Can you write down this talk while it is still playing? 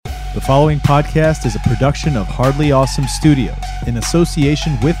The following podcast is a production of Hardly Awesome Studios in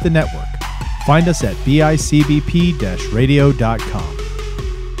association with the network. Find us at bicbp-radio.com.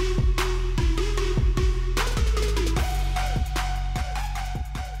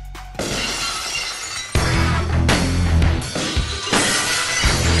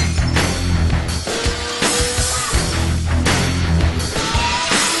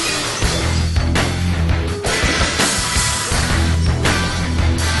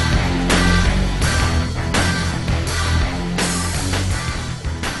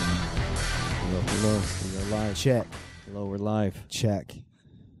 Check. Hello, we're live. Check.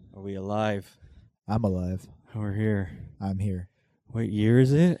 Are we alive? I'm alive. We're here. I'm here. What year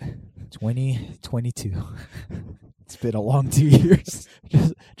is it? 2022. It's been a long 2 years.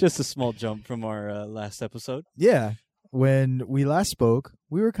 Just a small jump from our last episode. Yeah. When we last spoke,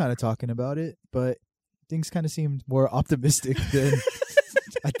 we were kind of talking about it, but things kind of seemed more optimistic than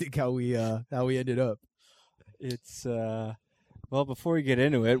I think how we ended up. It's well, before we get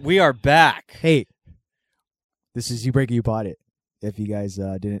into it, we are back. Hey, this is You Break It, You Bought It. If you guys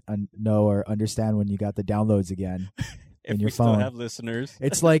didn't know or understand when you got the downloads again If in your we phone. still have listeners.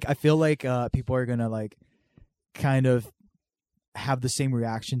 It's like, I feel like people are going to like kind of have the same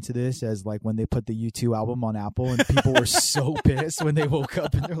reaction to this as like when they put the U2 album on Apple and people were so pissed when they woke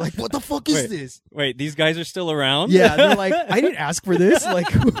up and they're like, what the fuck is this? Wait, these guys are still around? Yeah, they're like, I didn't ask for this. Like,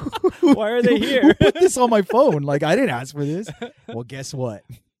 why are they here? Who put this on my phone? Like, I didn't ask for this. Well, guess what?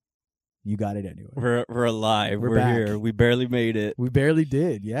 You got it anyway. We're alive. We're We're back. here. We barely made it. We barely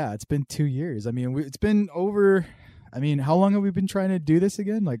did. Yeah, it's been 2 years. I mean, it's been over. I mean, how long have we been trying to do this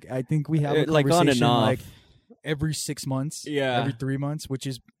again? Like, I think we have a Like conversation on and off. like every 6 months, Yeah. every 3 months, which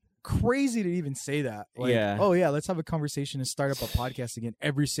is crazy to even say that. Like, Yeah. oh yeah, let's have a conversation and start up a podcast again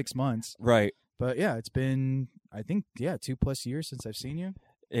every 6 months. Right. But yeah, it's been, I think, 2+ years since I've seen you.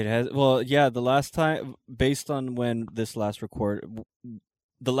 It has. Well, yeah, the last time, based on when this last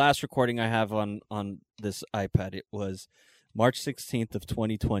the last recording I have on this iPad, it was March 16th of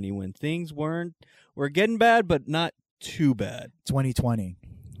 2020 when things were getting bad, but not too bad. 2020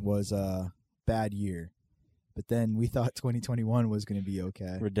 was a bad year, but then we thought 2021 was going to be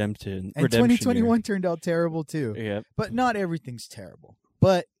okay. Redemption. And 2021 turned out terrible too. Yeah. But not everything's terrible.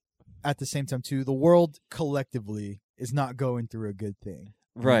 But at the same time, too, the world collectively is not going through a good thing.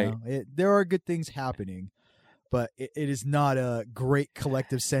 you Right. know? There are good things happening, but it is not a great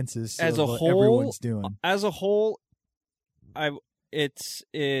collective census As of a what whole, everyone's doing. As a whole, it's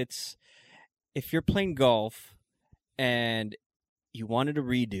if you're playing golf and you wanted a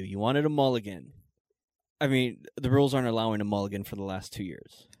redo, you wanted a mulligan. I mean, the rules aren't allowing a mulligan for the last 2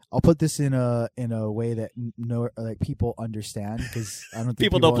 years. I'll put this in a way that people understand, because I don't think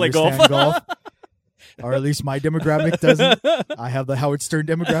People don't play understand golf. or at least my demographic doesn't. I have the Howard Stern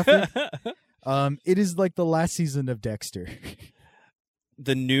demographic. It is like the last season of Dexter.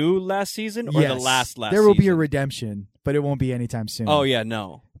 The new last season or the last There will be a season? redemption, but it won't be anytime soon. Oh yeah,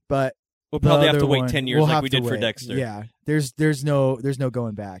 no. But We'll probably have the to other wait one, 10 years we'll like have we to did for wait. Dexter. Yeah, there's no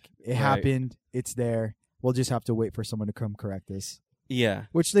going back. It Right. happened. It's there. We'll just have to wait for someone to come correct this, Yeah.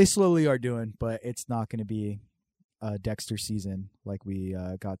 which they slowly are doing. But it's not going to be a Dexter season like we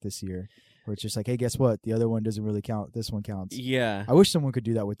got this year, where it's just like, hey, guess what? The other one doesn't really count. This one counts. Yeah. I wish someone could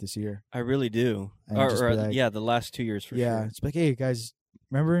do that with this year. I really do. And Or, just or be like- yeah, the last 2 years for Yeah, sure. it's like, hey guys,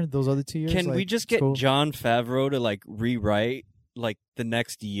 remember those other 2 years? Can we Like, just it's get cool. Jon Favreau to like rewrite like the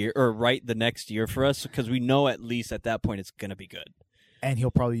next year or write the next year for us, because we know at least at that point it's going to be good. And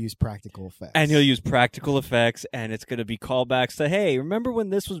he'll probably use practical effects. And he'll use practical effects, and it's going to be callbacks to, hey, remember when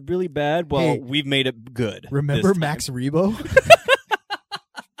this was really bad? Well, Hey, we've made it good. Remember this time. Max Rebo?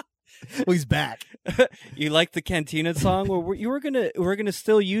 Well, he's back. You like the Cantina song? Well, we're gonna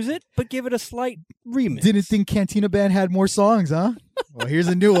still use it, but give it a slight remix. Didn't think Cantina Band had more songs, huh? Well, here's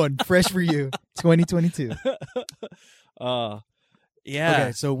a new one, fresh for you, 2022. Yeah.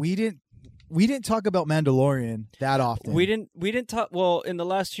 Okay, so we didn't talk about Mandalorian that often. We didn't talk. Well, in the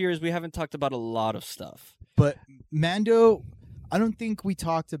last 2 years, we haven't talked about a lot of stuff. But Mando, I don't think we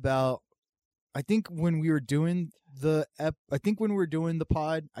talked about. I think when we were doing the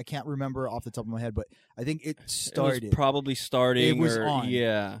pod, I can't remember off the top of my head, but I think it started. It was probably starting. It was or, on.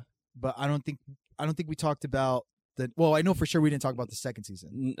 Yeah. But I don't think we talked about the. Well, I know for sure we didn't talk about the second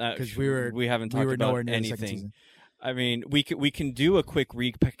season because We haven't talked we were about nowhere near the second anything. season. I mean, we can do a quick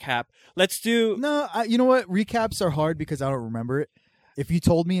recap. Let's do. No, you know what? Recaps are hard because I don't remember it. If you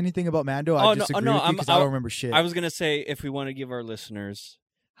told me anything about Mando, I'd disagree with you because I don't remember shit. I was gonna say, if we want to give our listeners,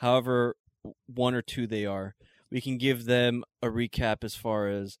 however one or two they are, we can give them a recap as far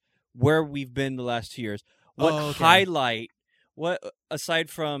as where we've been the last 2 years. What What aside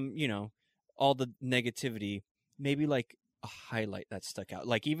from all the negativity, maybe like a highlight that stuck out.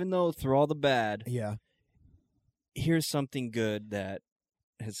 Like even though through all the bad, Yeah. here's something good that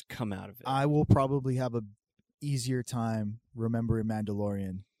has come out of it. I will probably have a easier time remembering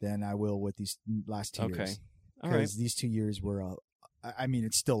Mandalorian than I will with these last 2 years. All right. Because these 2 years were, I mean,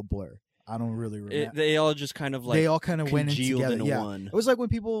 it's still a blur. I don't really remember. They all just kind of like they all kind of went in congealed together. into Yeah. one. It was like when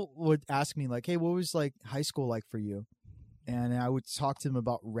people would ask me, like, "Hey, what was like high school like for you?" And I would talk to them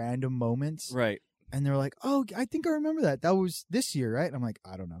about random moments, Right. and they're like, "Oh, I think I remember that. That was this year, right?" And I'm like,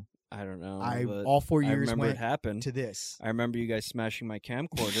 "I don't know. I don't know. I but all 4 I years remember went it happened. to this." I remember you guys smashing my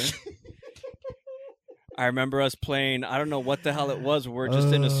camcorder. I remember us playing. I don't know what the hell it was. We're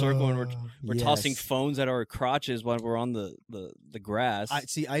just in a circle and we're tossing yes. phones at our crotches while we're on the grass.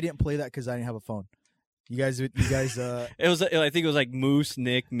 I didn't play that because I didn't have a phone. You guys. It was. I think it was like Moose,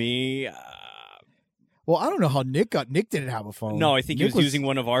 Nick, me. Well, I don't know how Nick didn't have a phone. No, I think Nick he was using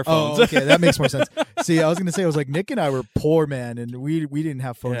one of our phones. Oh, okay, that makes more sense. See, I was gonna say, I was like, Nick and I were poor, man, and we didn't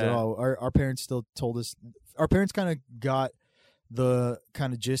have phones at Yeah. all. Our parents still told us. Our parents kind of got the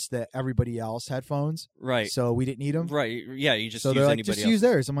kind of gist that everybody else had phones, Right. so we didn't need them. Right. Yeah. You just So use they're like, anybody just else. use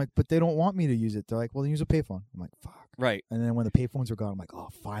theirs. I'm like, but they don't want me to use it. They're like, well, then use a payphone. I'm like, fuck. Right. And then when the payphones were gone, I'm like, oh,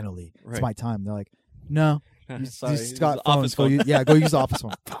 finally, it's Right. my time. They're like, no, you Sorry. just got It was phones. office phone. Go use the office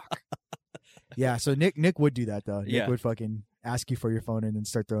phone. Fuck. Yeah, so Nick would do that though. Nick Yeah. would fucking ask you for your phone and then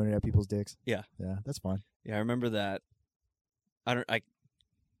start throwing it at people's dicks. Yeah. Yeah, that's fun. Yeah, I remember that.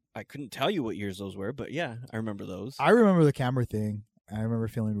 I couldn't tell you what years those were, but yeah, I remember those. I remember the camera thing. I remember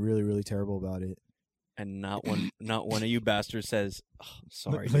feeling really, really terrible about it. And not one of you bastards says, oh,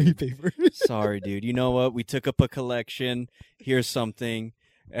 "Sorry, Let me dude. pay for it. Sorry, dude. You know what? We took up a collection. Here's something.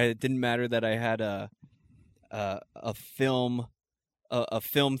 It didn't matter that I had a film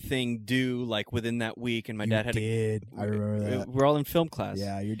thing due like within that week, and my dad had did. I remember that. We're all in film class.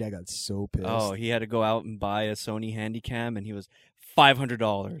 Yeah, your dad got so pissed. Oh, he had to go out and buy a Sony Handycam, and he was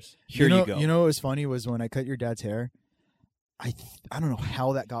 $500. Here you go. You know what was funny was when I cut your dad's hair. I don't know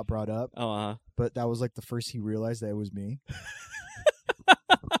how that got brought up, but that was like the first he realized that it was me.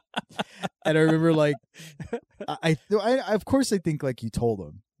 And I remember like, I of course I think like you told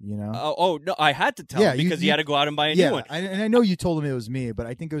him, you know. Oh no, I had to tell him because he had to go out and buy a new one. And I know you told him it was me, but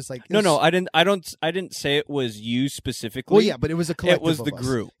I think it was like No, I didn't say it was you specifically. Well, yeah, but it was a collective. It was of the us.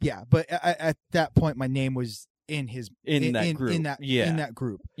 group. Yeah, but at that point, my name was in that group. in that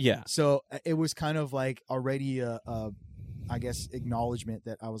group. Yeah. So it was kind of like already I guess acknowledgement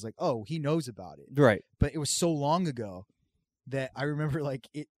that I was like, oh, he knows about it. Right. But it was so long ago that I remember like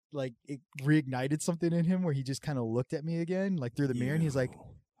it reignited something in him where he just kind of looked at me again, like through the mirror, and he's like,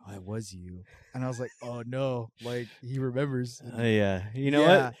 oh, it was you. And I was like, oh no, like he remembers. Yeah. You know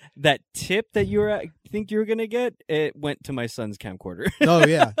what? That tip that think you were gonna get, it went to my son's camcorder. Oh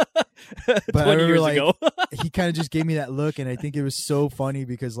yeah. But 20 years ago. He kind of just gave me that look, and I think it was so funny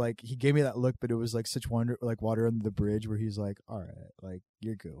because like he gave me that look, but it was like such water under the bridge where he's like, all right, like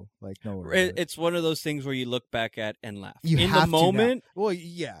you're cool, like no worries. It's one of those things where you look back at and laugh. You in have the moment. Well,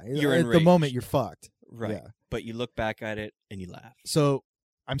 yeah, you're at enraged. the moment you're fucked, Right? Yeah. But you look back at it and you laugh. So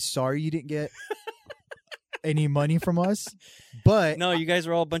I'm sorry you didn't get any money from us, but No, you guys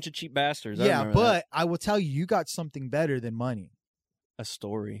are all a bunch of cheap bastards. I yeah, remember but that. I will tell you, you got something better than money. A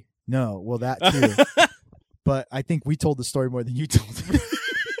story. No, well that too. But I think we told the story more than you told it.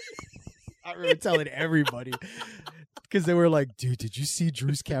 I remember telling everybody because they were like, "Dude, did you see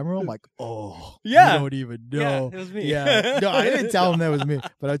Drew's camera?" I'm like, "Oh, Yeah. you don't even know." Yeah, it was me. Yeah, no, I didn't tell them that was me,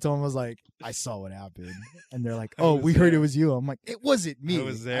 but I told them I was like, "I saw what happened," and they're like, "Oh, we heard it was you." I'm like, "It wasn't me. I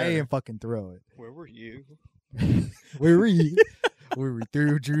was there. I didn't fucking throw it." Where were you? Where were you? We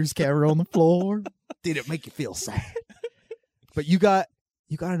threw Drew's camera on the floor. Did it make you feel sad? But you got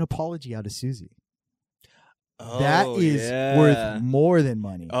an apology out of Susie. That is worth more than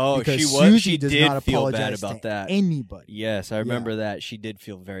money. Oh, because she Susie does did not feel bad apologize about to that. anybody. Yes, I remember that. She did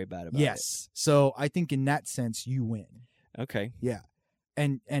feel very bad about it. Yes. So I think in that sense you win. Okay. Yeah.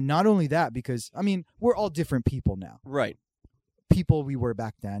 And not only that, because I mean, we're all different people now. Right. People we were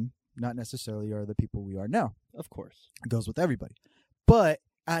back then, not necessarily are the people we are now. Of course. It goes with everybody. But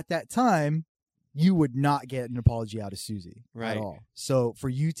at that time, you would not get an apology out of Susie Right. at all. So for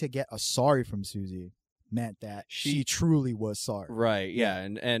you to get a sorry from Susie meant that she truly was sorry. Right. Yeah.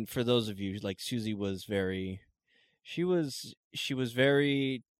 And for those of you, like Susie was very, she was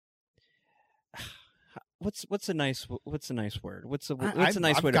very. What's a nice word? What's a nice way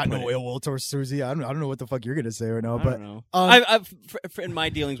to put I've got no it? ill will towards Susie. I don't know what the fuck you're gonna say right now, I but don't know. I've in my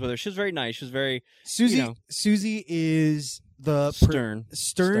dealings with her, she was very nice. She was very Susie. you know, Susie is the stern,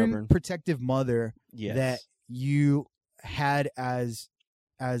 stern, stubborn. protective mother Yes. that you had as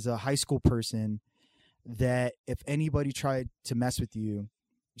a high school person that if anybody tried to mess with you,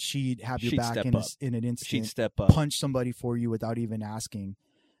 she'd have your She'd back step in up. in an instant. She'd step up. Punch somebody for you without even asking.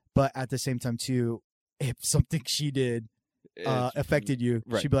 But at the same time, too, if something she did affected you,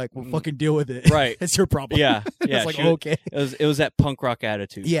 right. she'd be like, well, fucking deal with it. Right. It's your problem. Yeah. Yeah. It's like, she was- okay. It was that punk rock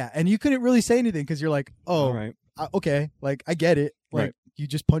attitude. Yeah. And you couldn't really say anything because you're like, oh, All right. okay. Like, I get it. Like, Right. you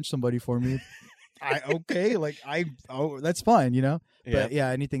just punched somebody for me. Okay. Like, that's fine, you know? Yeah. But yeah,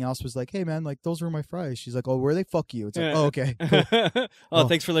 anything else was like, hey, man, like, those were my fries. She's like, oh, were they? Fuck you. It's like, Yeah. oh, okay. Cool. Oh,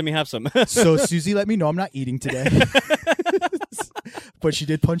 thanks for letting me have some. So Susie let me know I'm not eating today. But she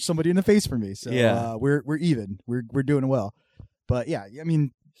did punch somebody in the face for me. So Yeah. we're even. We're doing well. But yeah, I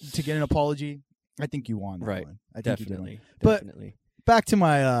mean, to get an apology, I think you won that Right. one. I think you did. Definitely. But- Definitely. Back to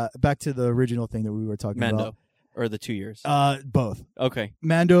my back to the original thing that we were talking Mando. Or the 2 years. about. Both. Okay.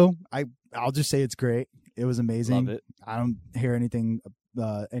 Mando, I'll just say it's great. It was amazing. Love it. I don't hear anything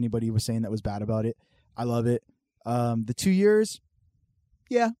anybody was saying that was bad about it. I love it. The 2 years,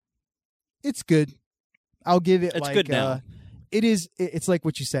 yeah, it's good. I'll give it It's like good now. it is. It's like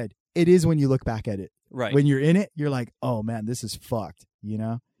what you said. It is when you look back at it. Right. When you're in it, you're like, oh man, this is fucked, you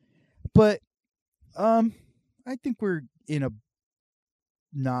know? But I think we're in a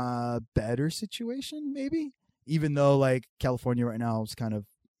better situation, maybe. Even though like California right now is kind of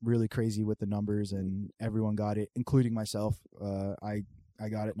really crazy with the numbers and everyone got it, including myself. I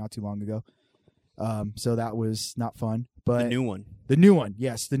got it not too long ago. So that was not fun. But the new one. the new one,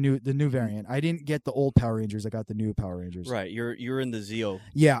 yes, the new variant. I didn't get the old Power Rangers. I got the new Power Rangers. Right. You're in the Zeo.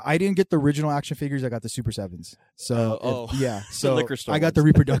 Yeah, I didn't get the original action figures. I got the Super Sevens. So yeah, so liquor store I got the ones.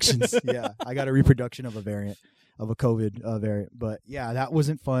 reproductions. Yeah, I got a reproduction of a variant of a COVID variant. But yeah, that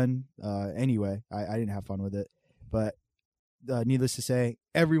wasn't fun. Anyway, I didn't have fun with it. But needless to say,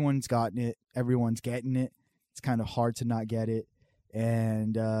 everyone's gotten it. Everyone's getting it. It's kind of hard to not get it.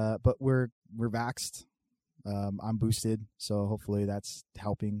 And but we're vaxxed. I'm boosted, so hopefully that's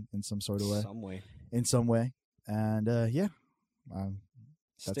helping in some sort of way. In some way. And yeah.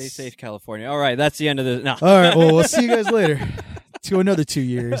 Stay That's- safe, California. All right, that's the end of the. No. All right, well, we'll see you guys later. To another 2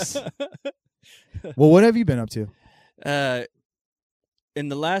 years. Well, what have you been up to? In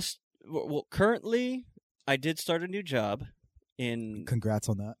the last, currently, I did start a new job Congrats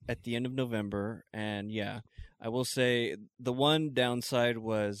on that. at the end of November, and yeah, I will say the one downside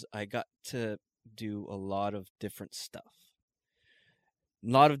was I got to do a lot of different stuff, a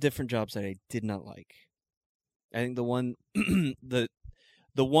lot of different jobs that I did not like. I think the one, the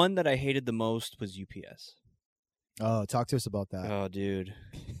one that I hated the most was UPS. Oh, talk to us about that. Oh, dude.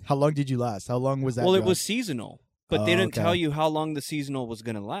 How long did you last? How long was that? Well, it job? was seasonal, but they Oh, didn't okay. tell you how long the seasonal was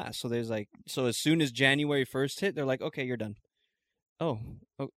going to last. So there's like, so as soon as January 1st hit, they're like, okay, you're done. Oh,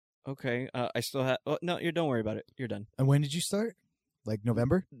 okay. I still have, no, don't worry about it. You're done. And when did you start? Like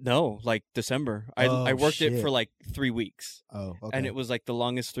November? No, like December. I Oh, worked it shit. for like 3 weeks, Oh, okay. and it was like the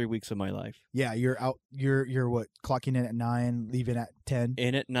longest 3 weeks of my life. Yeah, you're out. You're what? Clocking in at 9, leaving at 10.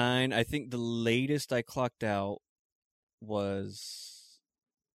 In at 9, I think the latest I clocked out was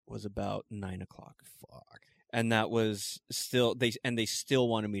about 9 o'clock. Fuck. And that was still they still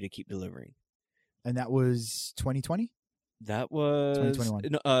wanted me to keep delivering. And that was 2020. That was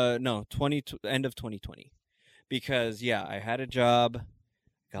 2021. No, end of 2020. Because yeah, I had a job,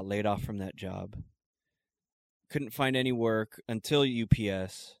 got laid off from that job. Couldn't find any work until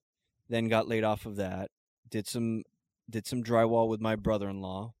UPS, then got laid off of that. Did some drywall with my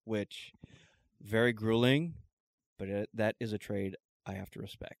brother-in-law, which very grueling, but that is a trade I have to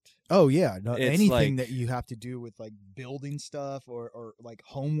respect. Oh yeah, no, It's anything like- that you have to do with like building stuff or like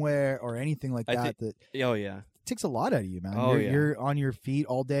homeware or anything like that that Oh yeah. takes a lot out of you, man. Oh, you're, yeah. you're on your feet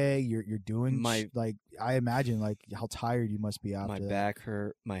all day. You're doing My- like I imagine like how tired you must be after My that. back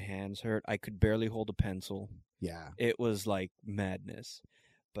hurt, my hands hurt. I could barely hold a pencil. Yeah. It was like madness.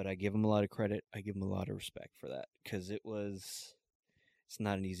 But I give him a lot of credit. I give him a lot of respect for that because it's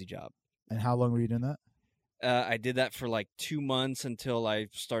not an easy job. And how long were you doing that? I did that for like 2 months until I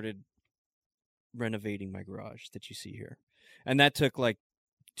started renovating my garage that you see here. And that took like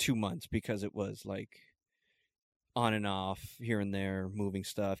 2 months because it was like on and off here and there, moving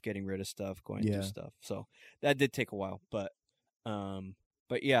stuff, getting rid of stuff, going Yeah. through stuff. So that did take a while, but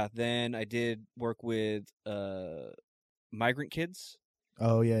yeah, then I did work with migrant kids,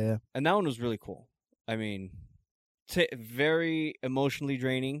 Oh yeah. and that one was really cool. I mean, very emotionally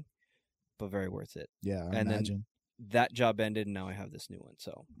draining, but very worth it. Yeah, I And then- imagine. That job ended, and now I have this new one.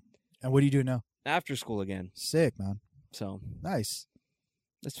 So And what do you do now? after school again. Sick, man. So Nice.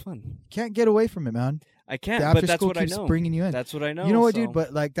 it's fun. Can't get away from it, man. I can't. The But after that's school what I keeps know. bringing you in. That's what I know. You know what, so. dude?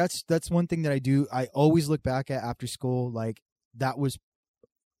 But like that's one thing that I do. I always look back at after school. Like that was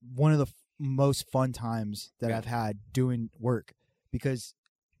one of the most fun times that Yeah. I've had doing work, because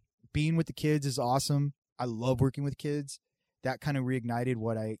being with the kids is awesome. I love working with kids. That kind of reignited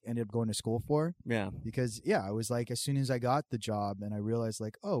what I ended up going to school for, Yeah. because I was like, as soon as I got the job and I realized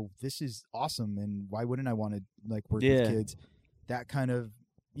like, oh, this is awesome, and why wouldn't I want to like work Yeah. with kids? That kind of,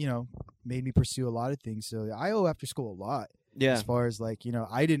 made me pursue a lot of things. So I owe after school a lot. Yeah. As far as like,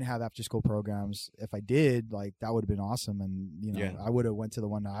 I didn't have after school programs. If I did, like that would have been awesome. And, Yeah. I would have went to the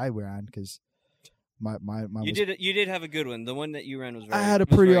one that I ran, because my You did have a good one. The one that you ran was very. I had a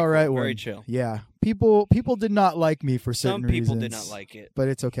was pretty very all right cool, one. Very chill. Yeah. People did not like me for certain Some people reasons. did not like it. But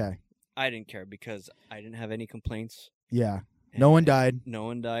it's okay. I didn't care because I didn't have any complaints. Yeah. No one And died. No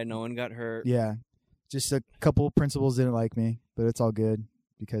one died. No one got hurt. Yeah. Just a couple of principals didn't like me, but it's all good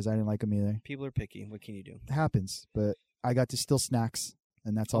because I didn't like them either. People are picky. What can you do? It happens, but I got to steal snacks,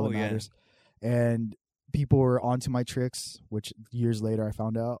 and that's all Oh, that yeah. matters. And people were onto my tricks, which years later I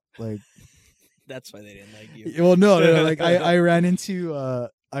found out. Like, That's why they didn't like you. well, no, like I ran into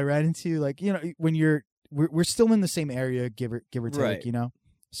like, when we're still in the same area, give or take, Right.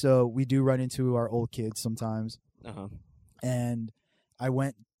 So we do run into our old kids sometimes. Uh-huh. And I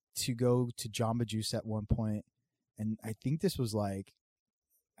went to go to Jamba Juice at one point, and I think this was like,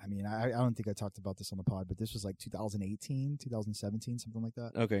 I mean, I don't think I talked about this on the pod, but this was like 2018, 2017, something like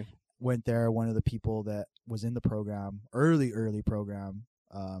that. Okay. Went there. One of the people that was in the program, early program,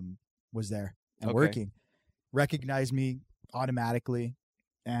 was there and Okay. working, recognized me automatically,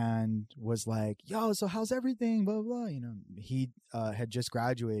 and was like, "Yo, so how's everything?" Blah blah. He had just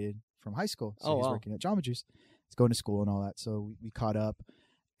graduated from high school, so Oh, he's wow. working at Jamba Juice. He's going to school and all that. So we caught up,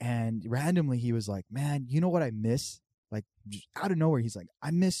 and randomly he was like, "Man, you know what I miss?" Like just out of nowhere, he's like,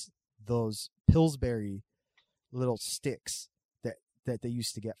 "I miss those Pillsbury little sticks that they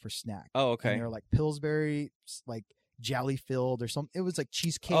used to get for snack." Oh, And okay. they were like Pillsbury, like jelly filled or something. It was like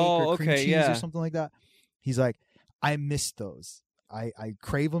cheesecake Oh, or cream okay, cheese yeah. or something like that. He's like, "I miss those. I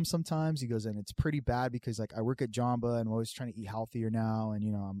crave them sometimes." He goes, "And it's pretty bad because like I work at Jamba and I'm always trying to eat healthier now, and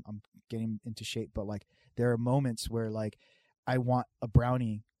I'm getting into shape. But like there are moments where like I want a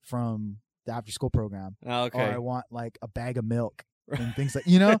brownie from the after school program, Oh, or I okay. want like a bag of milk and things like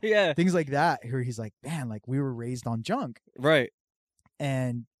Yeah. things like that." Where he's like, "Man, like we were raised on junk." Right.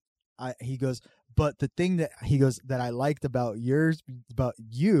 And he goes, "But the thing that that I liked about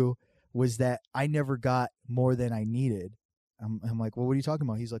you was that I never got more than I needed." I'm like, "Well, what are you talking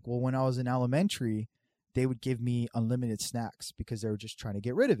about?" He's like, "Well, when I was in elementary, they would give me unlimited snacks because they were just trying to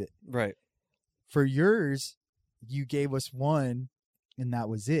get rid of it. Right. For yours, you gave us one, and that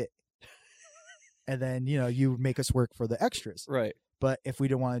was it. And then you make us work for the extras. Right. But if we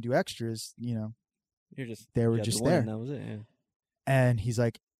didn't want to do extras, You're just. they were you had just the one, there." and that was it. Yeah. And he's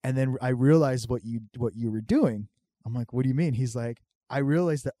like, "And then I realized what you were doing." I'm like, "What do you mean?" He's like, "I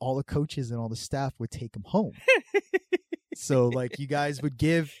realized that all the coaches and all the staff would take them home. So like you guys would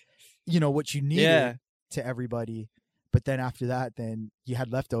give, what you needed Yeah. to everybody. But then after that, then you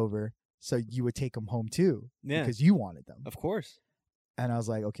had leftover. So you would take them home too Yeah. because you wanted them." Of course. And I was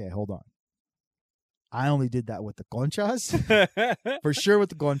like, "Okay, hold on. I only did that with the conchas, for sure with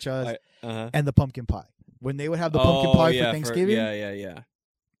the conchas Uh-huh. and the pumpkin pie. When they would have the pumpkin pie yeah, for Thanksgiving, yeah.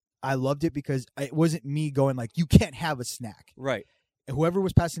 I loved it because it wasn't me going like, "You can't have a snack." Right. Whoever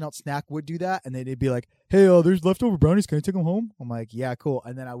was passing out snack would do that, and then they'd be like, "Hey, there's leftover brownies. Can I take them home?" I'm like, "Yeah, cool."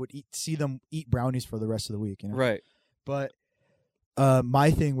 And then I would see them eat brownies for the rest of the week. Right. But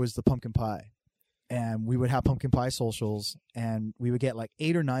my thing was the pumpkin pie, and we would have pumpkin pie socials, and we would get like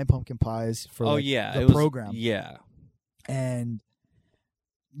 8 or 9 pumpkin pies for Oh like, yeah. the it was, program. Yeah. And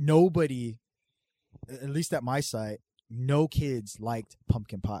nobody, at least at my site, no kids liked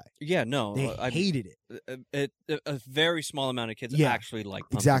pumpkin pie. Yeah. No. They hated it. A very small amount of kids Yeah, actually like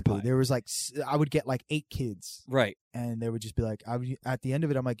pumpkin Exactly. pie. There was like, I would get like 8 kids, Right. and they would just be like, at the end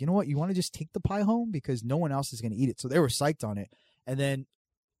of it, I'm like, "You know what? You want to just take the pie home because no one else is going to eat it." So they were psyched on it. And then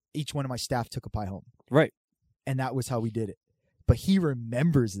each one of my staff took a pie home. Right. And that was how we did it. But he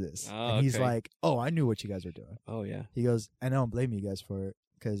remembers this. Oh, and he's okay. like, "Oh, I knew what you guys were doing." Oh yeah. He goes, "I don't blame you guys for it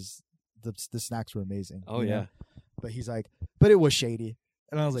because the snacks were amazing." Oh you know? yeah. But he's like, "But it was shady."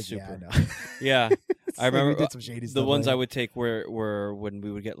 And I was like, Super. "Yeah, I know." Yeah. I remember we did some shady stuff. The ones like I would take were when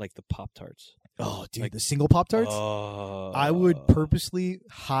we would get like the Pop-Tarts. Oh, dude, like- the single Pop-Tarts? Oh. I would purposely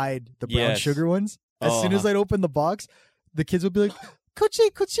hide the brown Yes. sugar ones. As soon as Uh-huh. I'd open the box, the kids would be like, Coach,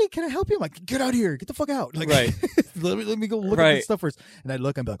 can I help you? I'm like, get out of here. Get the fuck out. Like, Right. let me go look at this stuff first. And I'd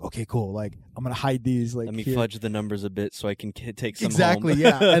look and be like, okay, cool. Like, I'm going to hide these. Like, Let me here. fudge the numbers a bit so I can take some Exactly, home.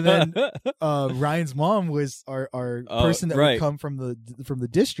 yeah. And then Ryan's mom was our person that right. would come from the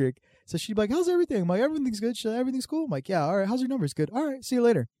district. So she'd be like, how's everything? I'm like, everything's good. She's like, everything's cool. I'm like, yeah, all right. How's your numbers? Good. All right. See you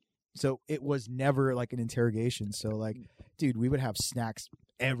later. So it was never like an interrogation. So like, dude, we would have snacks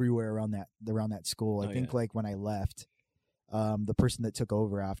everywhere around that school. I think like when I left, the person that took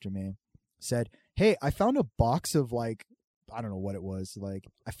over after me said, hey, I found a box of like, I don't know what it was. Like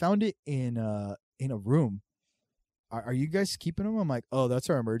I found it in a room. Are you guys keeping them? I'm like, oh, that's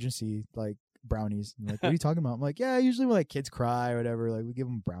our emergency like brownies. And like, what are you talking about? I'm like, yeah, usually when like kids cry or whatever, like we give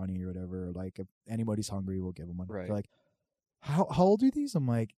them brownie or whatever. Or, like if anybody's hungry, we'll give them one. Right. They're like, how old are these? I'm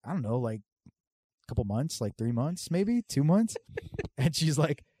like, I don't know, like a couple months, like 3 months, maybe 2 months. And she's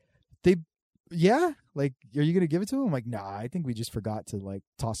like, yeah, like, are you gonna give it to him? I'm like, nah, I think we just forgot to like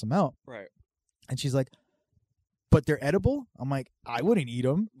toss them out. Right. And she's like, but they're edible. I'm like, I wouldn't eat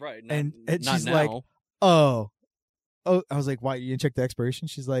them. Right. And not she's now. like, oh, I was like, why? You didn't check the expiration?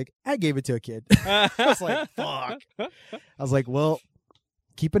 She's like, I gave it to a kid. I was like, fuck. I was like, well,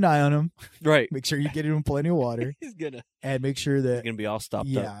 keep an eye on him. Right. Make sure you get him plenty of water. He's gonna And make sure that be all stopped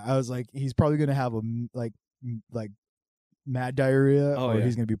up. yeah, I was like, he's probably gonna have a like mad diarrhea, Oh, or yeah.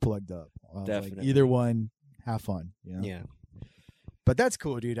 he's gonna be plugged up. I was like, Definitely. either one, have fun. You know? Yeah. But that's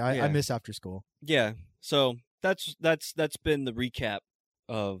cool, dude. I Yeah. miss after school. Yeah. So that's been the recap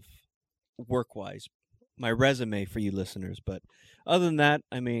of work-wise, my resume for you listeners. But other than that,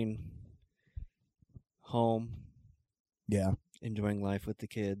 I mean, home, Yeah, enjoying life with the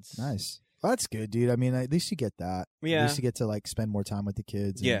kids. nice. Well, that's good, dude. I mean, at least you get that. Yeah. At least you get to like spend more time with the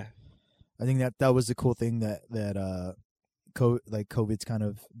kids. and Yeah. I think that was the cool thing that COVID's kind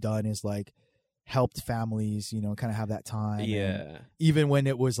of done is like helped families, you know, kind of have that time. and Yeah. even when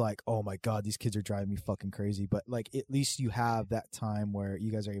it was like, oh my God, these kids are driving me fucking crazy. But like, at least you have that time where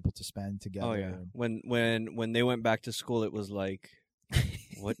you guys are able to spend together. Oh yeah. and- When they went back to school, it was like,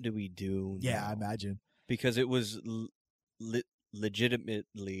 what do we do? yeah, I now? imagine. Because it was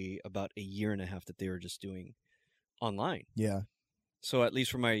legitimately about a year and a half that they were just doing online. Yeah. So at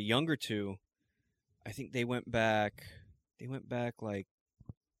least for my younger two, I think they went back like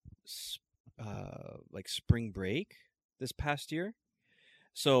spring break this past year.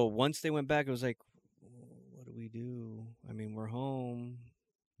 So once they went back, it was like, what do we do? I mean, we're home.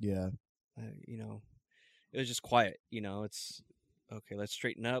 Yeah. You know, it was just quiet. You know, it's okay. Let's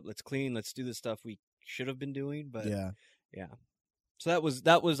straighten up. Let's clean. Let's do the stuff we should have been doing. But Yeah. so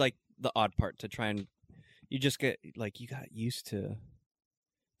that was like the odd part to try and you just get like you got used to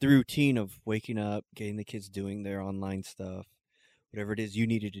the routine of waking up, getting the kids doing their online stuff, whatever it is you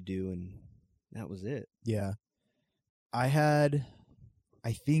needed to do, and that was it. Yeah. I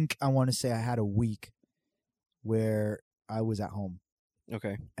want to say I had a week where I was at home.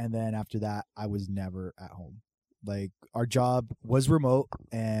 Okay. And then after that, I was never at home. Like our job was remote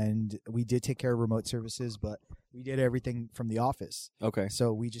and we did take care of remote services, but we did everything from the office. Okay.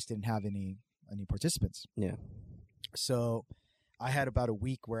 So we just didn't have any participants. Yeah. So I had about a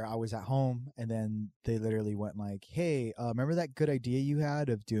week where I was at home and then they literally went like, hey, remember that good idea you had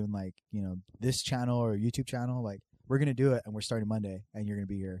of doing like, you know, this channel or YouTube channel? Like we're going to do it and we're starting Monday and you're going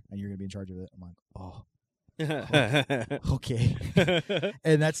to be here and you're going to be in charge of it. I'm like, oh, okay.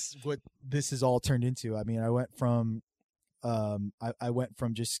 And that's what this has all turned into. I mean, I went from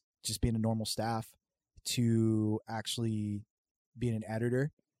just being a normal staff to actually being an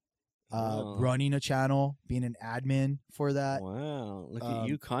editor, Wow. running a channel, being an admin for that. Wow. Look at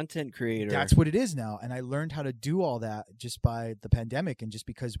you, content creator. That's what it is now. And I learned how to do all that just by the pandemic and just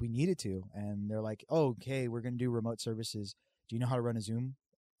because we needed to. And they're like, oh, okay, we're going to do remote services. Do you know how to run a Zoom?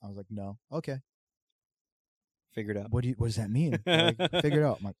 I was like, no. Okay. Figured out. What does that mean? Like, figure it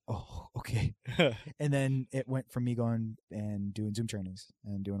out. I'm like, oh, okay. And then it went from me going and doing Zoom trainings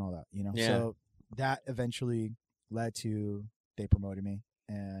and doing all that, you know? Yeah. So that eventually led to they promoted me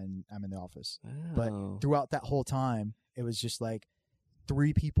and I'm in the office. But Wow. throughout that whole time, it was just like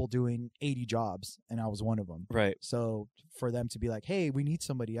 3 people doing 80 jobs and I was one of them. Right. So for them to be like, hey, we need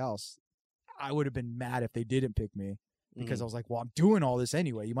somebody else, I would have been mad if they didn't pick me. Because I was like, well, I'm doing all this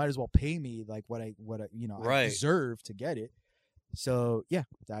anyway. You might as well pay me like what I Right. I deserve to get it. So yeah,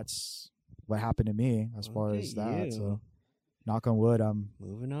 that's what happened to me as far Look as at that. you. So knock on wood, I'm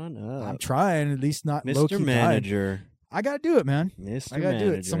Moving on up. trying, at least not low-key Mr. dying. Manager. I gotta do it, man. Mr. I gotta Manager.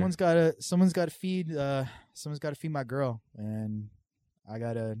 do it. Someone's gotta feed my girl, and I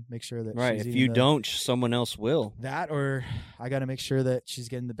gotta make sure that Right. she's If eating you don't, someone else will. that, or I gotta make sure that she's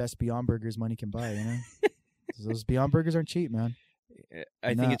getting the best Beyond Burgers money can buy. You know, 'Cause those Beyond Burgers aren't cheap, man.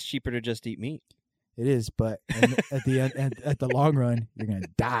 I Nah. think it's cheaper to just eat meat. It is, but at the end, at the long run, you're gonna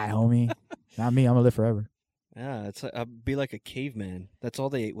die, homie. Not me. I'm gonna live forever. Yeah, it's like, I'd be like a caveman. That's all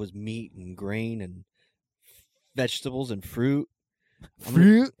they ate was meat and grain and vegetables and fruit.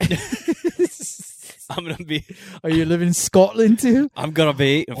 Fruit. I'm gonna be. Are you living in Scotland too? I'm gonna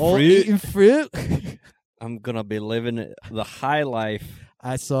be eating All fruit. eating fruit. I'm gonna be living the high life.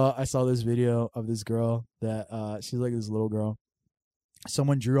 I saw this video of this girl that she's like this little girl.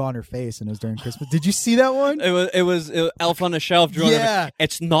 Someone drew on her face and it was during Christmas. Did you see that one? It was Elf on the Shelf drawing. Yeah.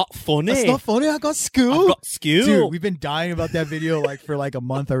 It's not funny. It's not funny. I got school. I've got skill. Dude, we've been dying about that video like for like a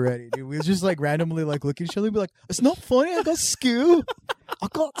month already. Dude, we was just like randomly like looking at each other and be like, "It's not funny. I got school. I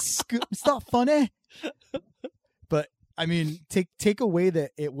got school. It's not funny." But I mean, take away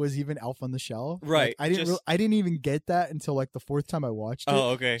that it was even Elf on the Shelf. Right. Like, I didn't even get that until like the fourth time I watched it.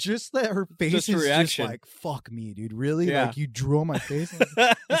 Oh, okay. Just that her face Just is the just reaction. like, "Fuck me, dude. Really? Yeah. Like you drew on my face?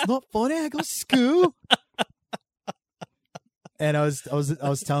 It's not funny. I got school." And I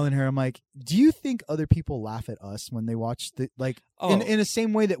was telling her, I'm like, do you think other people laugh at us when they watch the in the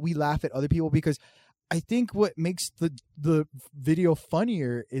same way that we laugh at other people? Because I think what makes the video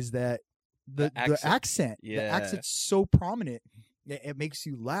funnier is that the accent. Yeah. The accent's so prominent. It makes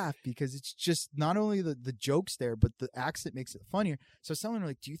you laugh because it's just not only the jokes there, but the accent makes it funnier. So someone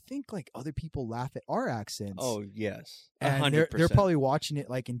like, do you think like other people laugh at our accents? Oh yes, And 100%. they're probably watching it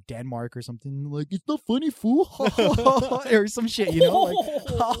like in Denmark or something. Like, it's not funny, fool, or some shit, you know?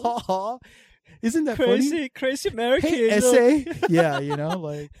 Like, isn't that funny? crazy American. Hey, essay, yeah, you know,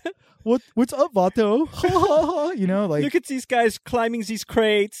 like, what's up, Vato? You know, like, Look at these guys climbing these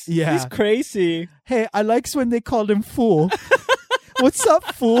crates. Yeah. He's crazy. hey, I likes when they call him fool. What's up,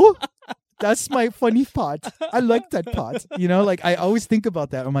 fool? That's my funny part. I like that part. You know, like I always think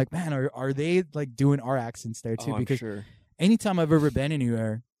about that. I'm like, man, are they like doing our accents there too? Oh, I'm Because sure. anytime I've ever been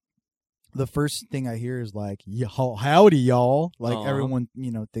anywhere, the first thing I hear is like, howdy, y'all. Like everyone,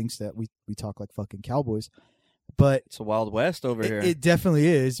 you know, thinks that we talk like fucking cowboys. But It's a Wild West over here. it definitely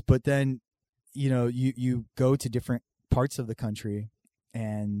is. But then, you know, you go to different parts of the country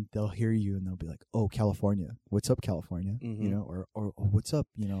and they'll hear you and they'll be like, oh, California. What's up, California? Mhm. You know, or what's up,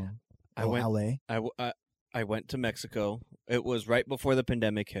 you know, I went- LA. I went to Mexico. It was right before the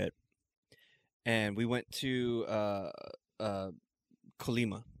pandemic hit, and we went to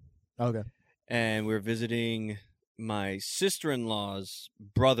Colima, Okay. and we were visiting my sister-in-law's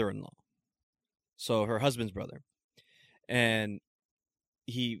brother-in-law, so her husband's brother, and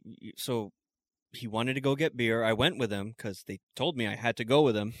he wanted to go get beer. I went with him because they told me I had to go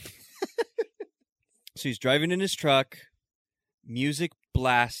with him. So he's driving in his truck, music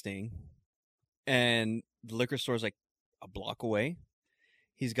blasting, and the liquor store's like a block away.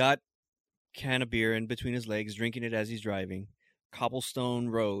 He's got a can of beer in between his legs, drinking it as he's driving. Cobblestone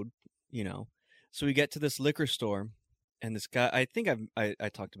road, you know. So we get to this liquor store, and this guy, I think I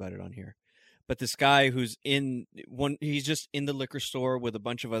talked about it on here, but this guy who's he's just in the liquor store with a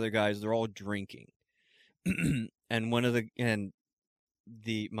bunch of other guys. They're all drinking, and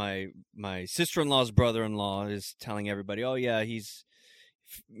my sister-in-law's brother-in-law is telling everybody, "Oh yeah, he's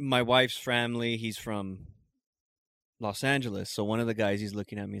my wife's family. He's from Los Angeles." So one of the guys, he's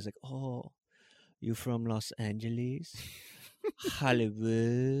looking at me. He's like, "Oh, you from Los Angeles,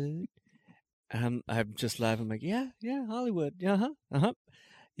 Hollywood?" And I'm just laughing. I'm like, "Yeah, Hollywood. Yeah, uh-huh.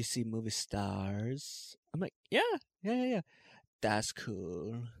 You see movie stars?" I'm like, "Yeah. That's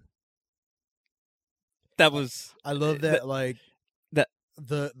cool." That was I love that, like that-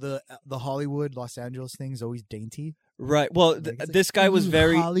 the Hollywood Los Angeles thing is always dainty. right. Well, Like, it's this like, guy was "Ooh,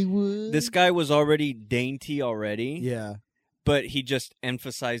 very. Hollywood. This guy was already dainty already. Yeah, But he just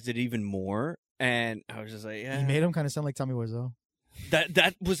emphasized it even more, and I was just like, "Yeah." he made him kind of sound like Tommy Wiseau.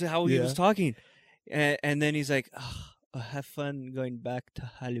 That was how he Yeah. was talking, and then he's like, "Oh, have fun going back to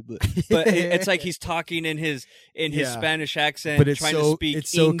Hollywood." But it's like he's talking in his Yeah. Spanish accent, But it's trying so to speak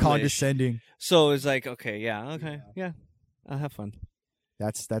it's so English. condescending. So it's like, okay, yeah, I'll have fun.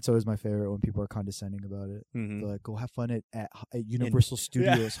 That's always my favorite when people are condescending about it. Mm-hmm. They're like, go have fun at Universal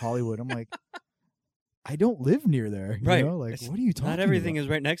Studios Hollywood. I'm like, I don't live near there. You Right. know? Like, It's- what are you talking Not everything about? is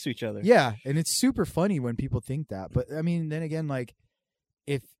right next to each other. Yeah, and it's super funny when people think that. But I mean, then again, like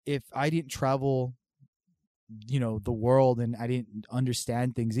if I didn't travel, you know, the world and I didn't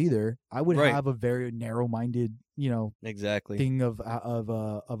understand things either, I would Right. have a very narrow-minded, you know, Exactly. thing of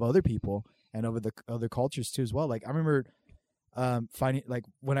other people and of the other cultures too as well. Like I remember finding, like,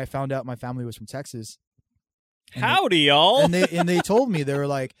 when I found out my family was from Texas. and they- Howdy, y'all. and they told me, they were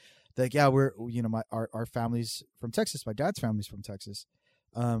like yeah, we're, you know, our family's from Texas, my dad's family's from Texas.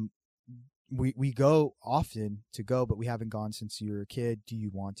 we go often to go, but we haven't gone since you were a kid. Do you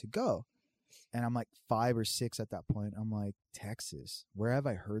want to go? And I'm like 5 or 6 at that point. I'm like, Texas, where have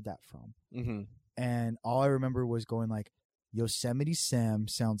I heard that from? Mm-hmm. And all I remember was going like, Yosemite Sam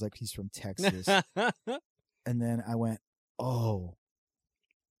sounds like he's from Texas. And then I went, oh,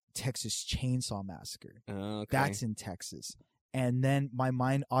 Texas Chainsaw Massacre. Okay. That's in Texas. And then my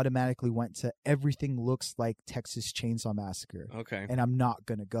mind automatically went to everything looks like Texas Chainsaw Massacre. Okay. And I'm not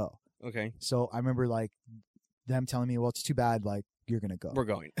going to go. Okay. So I remember like them telling me, well, it's too bad. Like, you're going to go. We're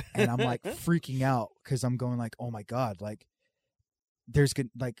going. And I'm like freaking out because I'm going like, oh my God, like there's going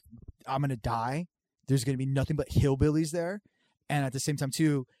to like, I'm going to die. There's going to be nothing but hillbillies there. And at the same time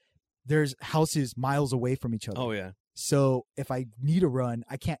too, there's houses miles away from each other. Oh yeah. So if I need a run,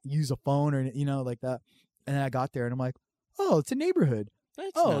 I can't use a phone or, like that. And then I got there and I'm like, oh, it's a neighborhood.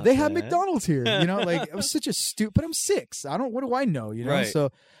 That's Oh, not they have bad. McDonald's here. Like it was such a but I'm 6. What do I know? Right. So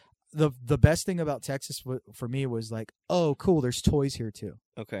the best thing about Texas for me was like, oh, cool. There's toys here too.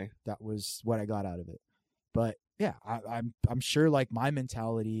 Okay. That was what I got out of it. But yeah, I'm sure like my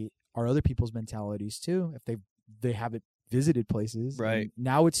mentality are other people's mentalities too. If they haven't visited places, right? And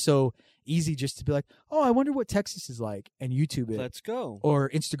now it's so easy just to be like, oh, I wonder what Texas is like, and YouTube it. Let's go. Or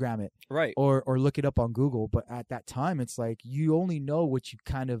Instagram it, right? Or look it up on Google. But at that time, it's like you only know what you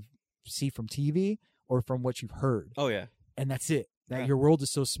kind of see from TV or from what you've heard. Oh yeah, and that's it. That your world is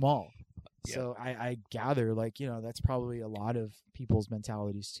so small. Yeah. So I gather like that's probably a lot of people's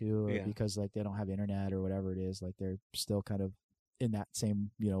mentalities too, because like they don't have internet or whatever it is. Like they're still kind of in that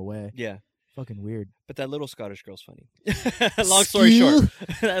same way. Yeah. Fucking weird. But that little Scottish girl's funny. Long story short,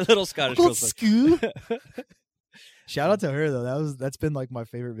 that little Scottish girl's funny. Shout out to her though. That's been like my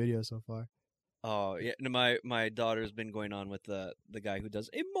favorite video so far. Oh yeah, no, my daughter's been going on with the guy who does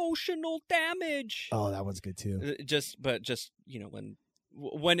emotional damage. Oh, that one's good too. Just when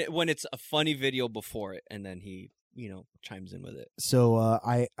it's a funny video before it, and then he chimes in with it. So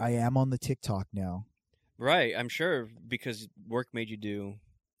I am on the TikTok now. Right, I'm sure because work made you do.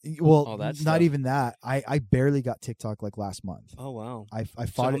 Well, all that not stuff. Even that. I barely got TikTok like last month. Oh wow! I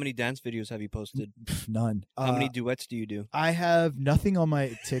so how many dance videos have you posted? None. How many duets do you do? I have nothing on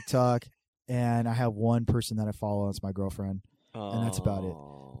my TikTok, and I have one person that I follow. It's my girlfriend, and that's about it.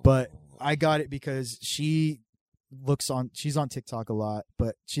 But I got it because she's on TikTok a lot,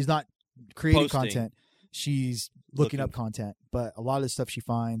 but she's not creating content. She's looking up content, but a lot of the stuff she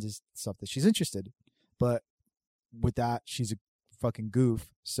finds is stuff that she's interested. But with that, she's a fucking goof,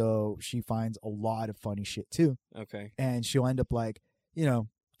 so she finds a lot of funny shit too. Okay. And she'll end up like,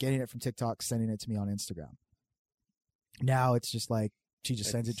 getting it from TikTok, sending it to me on Instagram. Now it's just like she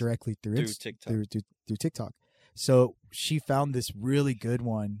just sends it directly through TikTok. So she found this really good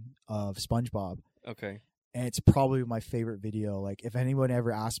one of SpongeBob. Okay. And it's probably my favorite video. Like if anyone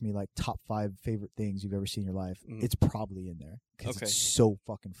ever asked me like top 5 favorite things you've ever seen in your life, it's probably in there because it's so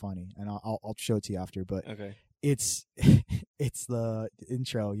fucking funny. And I'll show it to you after. But it's the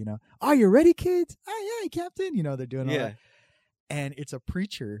intro. Are you ready, kids? Aye, aye, Captain. They're doing all that. And it's a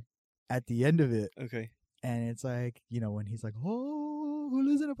preacher at the end of it. Okay. And it's like when he's like, oh, who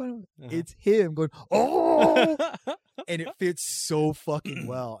lives in a pineapple? It's him going, oh. And it fits so fucking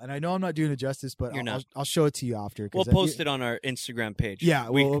well. And I know I'm not doing it justice, but I'll show it to you after. We'll post it on our Instagram page. Yeah,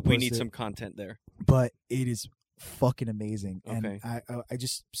 we need some content there. But it is fucking amazing. Okay. And I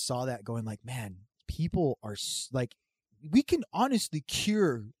just saw that going like, man, people are like, we can honestly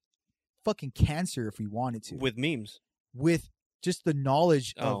cure fucking cancer if we wanted to. With memes. With just the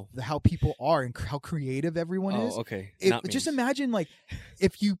knowledge of how people are and how creative everyone is. Okay. Just imagine like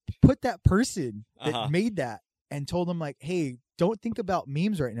if you put that person that made that and told them like, hey, don't think about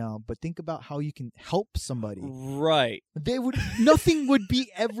memes right now, but think about how you can help somebody. Right. Nothing would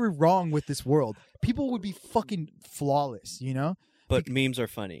be ever wrong with this world. People would be fucking flawless, But memes are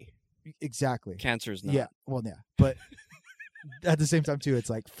funny. Exactly. Cancer's not. Yeah. Well, yeah. But at the same time too,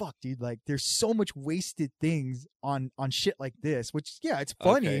 it's like, fuck, dude, like there's so much wasted things on shit like this, which it's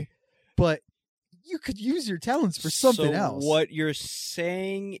funny, but you could use your talents for something else. What you're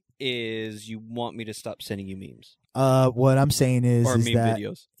saying is you want me to stop sending you memes. What I'm saying is meme that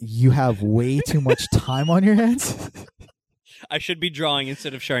videos. You have way too much time on your hands. I should be drawing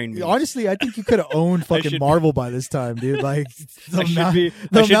instead of sharing memes. Honestly, I think you could have owned fucking Marvel by this time, dude. Like, I should be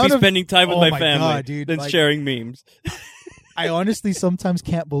spending time with my family than sharing memes. I honestly sometimes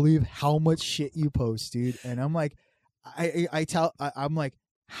can't believe how much shit you post, dude. And I'm like, I'm like,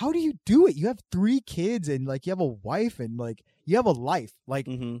 how do you do it? You have 3 kids and like you have a wife and like you have a life. Like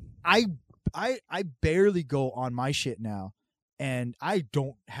I barely go on my shit now, and I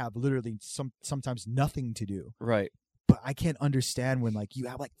don't have literally sometimes nothing to do. Right. but I can't understand when like you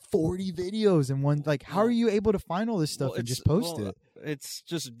have like 40 videos in one. Like, how are you able to find all this stuff and just post it? It's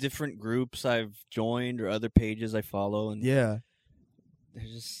just different groups I've joined or other pages I follow, and Yeah,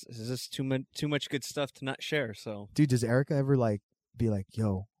 there's just too much good stuff to not share. So, dude, does Erica ever like be like,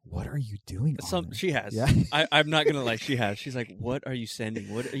 "Yo, what are you doing?" on there? She has. Yeah. I'm not gonna lie. She has. She's like, "What are you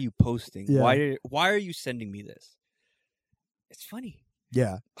sending? What are you posting? Yeah. Why are you sending me this?" It's funny.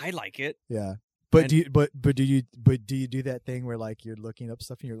 Yeah, I like it. yeah. But And- do you do that thing where like you're looking up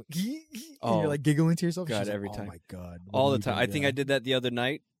stuff and you're like, and you're like giggling to yourself? God, She's like, every time. Oh my god, what All are the you time. doing? I think I did that the other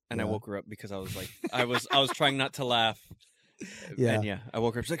night, and I Yeah. woke her up because I was like, I was trying not to laugh. Yeah. And I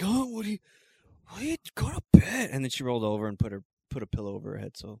woke her up. She's like, "Oh, what are you go to bed?" And then she rolled over and put a pillow over her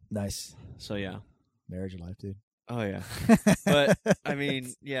head. So Nice yeah. marriage life, dude. Oh yeah. But I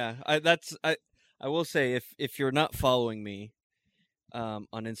mean, yeah. I will say if you're not following me on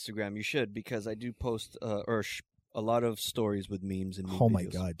Instagram, you should, because I do post a lot of stories with memes and meme Oh my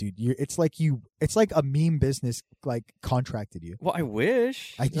videos. god, dude! It's like a meme business like contracted you. Well, I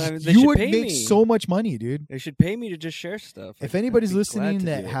wish. They you should would pay make me. so much money, dude. They should pay me to just share stuff. If I'd anybody's be glad listening to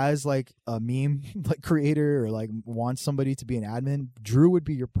that do it. has like a meme like creator or like wants somebody to be an admin, Drew would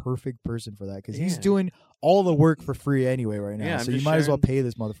be your perfect person for that because he's Yeah. doing all the work for free anyway right now. Yeah, I'm so you just might as well sharing- pay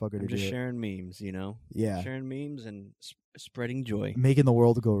this motherfucker to I'm do just it. sharing memes, Yeah, sharing memes and spreading joy. making the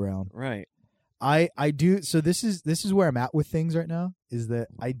world go round. Right. I do. So this is where I'm at with things right now. Is that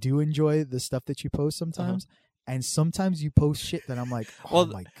I do enjoy the stuff that you post sometimes, and sometimes you post shit that I'm like, oh Well,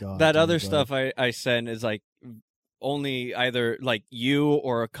 my god. That dude, other like- stuff I send is like only either like you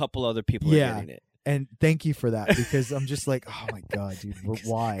or a couple other people Yeah. are getting it. And thank you for that because I'm just like, oh my god, dude,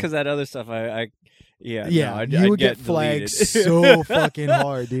 why? Because that other stuff, I'd you would get flagged so fucking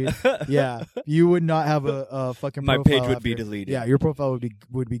hard, dude. Yeah, you would not have a fucking. My profile page would be after- deleted. Yeah, your profile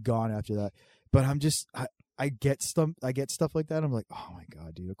would be gone after that. But I'm just I get stuff like that. I'm like, oh my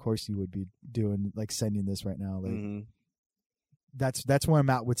god, dude. Of course you would be doing like sending this right now. Like Mhm. that's where I'm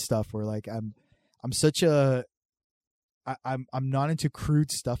at with stuff. Where like I'm such a I'm not into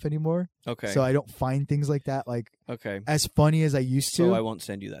crude stuff anymore. Okay. So I don't find things like that like Okay. as funny as I used to. So I won't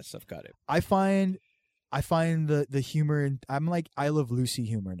send you that stuff. Got it. I find the humor, and I'm like I Love Lucy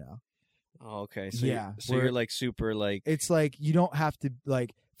humor now. Oh, okay. So Yeah, so we're- you're like super like It's like you don't have to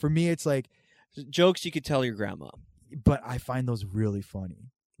like. For me, it's like, jokes you could tell your grandma. but I find those really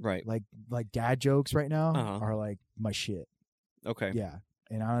funny. Right. Like dad jokes right now Uh-huh. are like my shit. Okay. Yeah,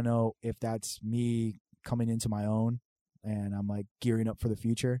 and I don't know if that's me coming into my own, and I'm like gearing up for the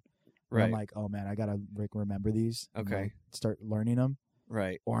future. And Right. I'm like, oh man, I gotta remember these. and, Okay. like, start learning them.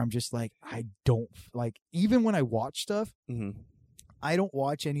 Right. Or I'm just like, I don't like. Even when I watch stuff, hmm I don't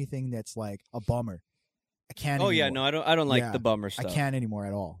watch anything that's like a bummer. I can't. Oh yeah. anymore. No, I don't like Yeah. the bummer I stuff. can't anymore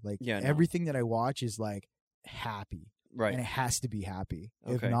at all. Like Yeah, no. everything that I watch is like happy. Right. And it has to be happy.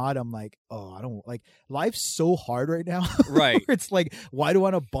 Okay. If not, I'm like, oh, I don't like life's so hard right now. Right. Where it's like, why do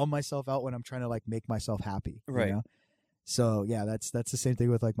I want to bum myself out when I'm trying to like make myself happy? you Right. know? So yeah, that's the same thing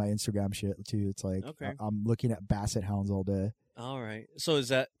with like my Instagram shit too. It's like Okay. I'm looking at basset hounds all day. All right. So is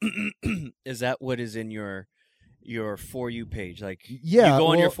that is that what is in your For You page? Like Yeah. you go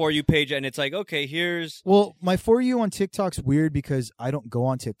on your well- For You page and it's like, okay, here's Well, my For You on TikTok's weird because I don't go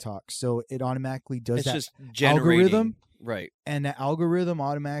on TikTok, so it automatically does it's that. just generating. algorithm? Right. And the algorithm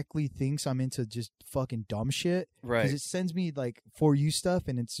automatically thinks I'm into just fucking dumb shit. Right. Because it sends me like For You stuff,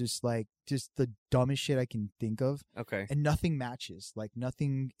 and it's just like just the dumbest shit I can think of, Okay. and nothing matches. Like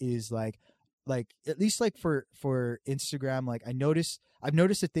nothing is like at least like for Instagram. Like I've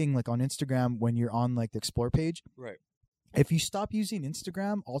noticed a thing like on Instagram when you're on like the explore page. Right. If you stop using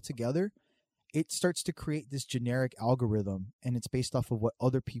Instagram altogether, it starts to create this generic algorithm, and it's based off of what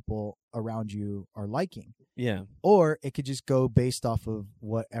other people around you are liking. Yeah. Or it could just go based off of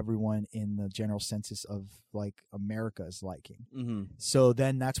what everyone in the general census of like America is liking. Mm-hmm. So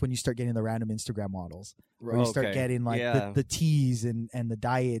then that's when you start getting the random Instagram models, where you start getting like yeah. the teas and the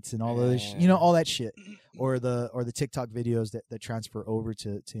diets and all those, Yeah. all that shit, or the TikTok videos that transfer over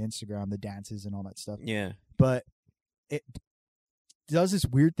to Instagram, the dances and all that stuff. Yeah. But it does this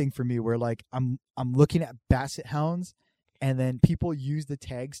weird thing for me where like I'm looking at basset hounds, and then people use the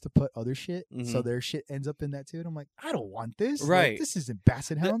tags to put other shit, so Mhm. their shit ends up in that too. And I'm like, I don't want this. Like, Right. this isn't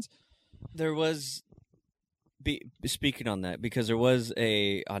basset hounds. There was speaking on that, because there was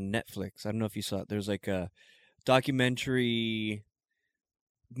on Netflix, I don't know if you saw it, there's like a documentary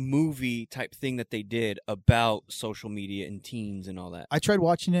movie type thing that they did about social media and teens and all that. I tried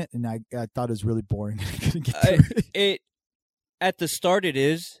watching it, and I thought it was really boring. I couldn't get I- through it. It at the start it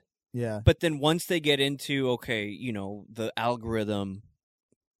is, Yeah. but then once they get into the algorithm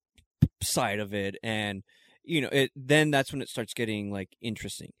side of it, and then that's when it starts getting like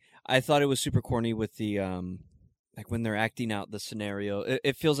interesting. I thought it was super corny with the like when they're acting out the scenario.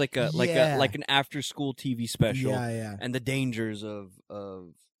 It feels like like an after school TV special. Yeah. And the dangers of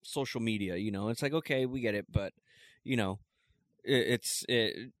social media. It's like, okay, we get it, but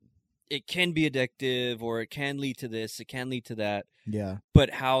it can be addictive, or it can lead to this, it can lead to that. Yeah.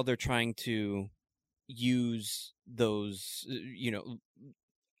 But how they're trying to use those,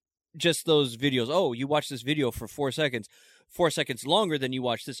 just those videos. Oh, you watch this video for 4 seconds, 4 seconds longer than you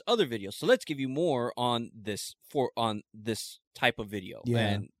watch this other video. So let's give you more on this type of video. Yeah.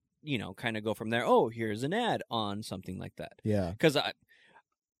 And, kind of go from there. Oh, here's an ad on something like that. Yeah. Because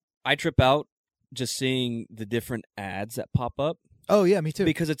I trip out just seeing the different ads that pop up. Oh yeah, me too.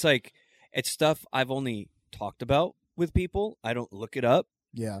 Because it's like, it's stuff I've only talked about with people. I don't look it up.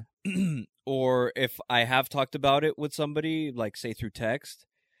 Yeah. Or if I have talked about it with somebody, like say through text,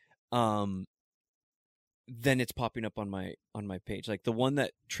 then it's popping up on my page. Like the one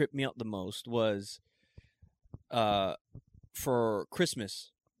that tripped me out the most was for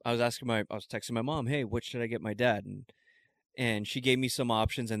Christmas. I was texting my mom, hey, what should I get my dad? And she gave me some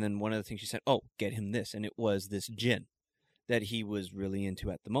options, and then one of the things she said, oh, get him this. And it was this gin that he was really into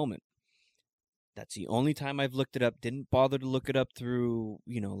at the moment. That's the only time I've looked it up. Didn't bother to look it up through,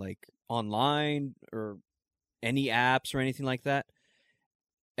 like online or any apps or anything like that.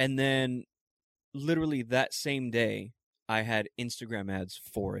 And then literally that same day, I had Instagram ads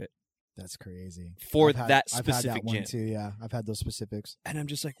for it. That's crazy. For that I've specific had that one gin. too. Yeah, I've had those specifics. And I'm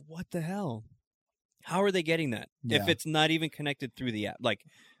just like, what the hell? How are they getting that? Yeah. If it's not even connected through the app. Like,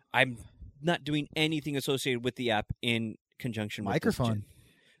 I'm not doing anything associated with the app in conjunction with Microphone.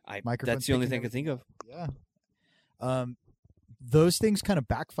 this gin. That's the only thing I can think of. Yeah. Those things kind of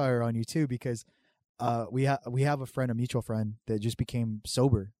backfire on you too, because we have a friend, a mutual friend, that just became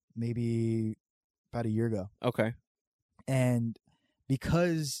sober maybe about a year ago. Okay. And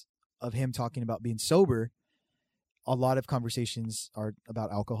because of him talking about being sober, a lot of conversations are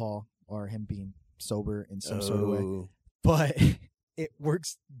about alcohol or him being sober in some sort of way. But it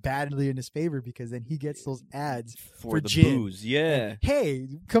works badly in his favor, because then he gets those ads for the gin. booze. Yeah. And, hey,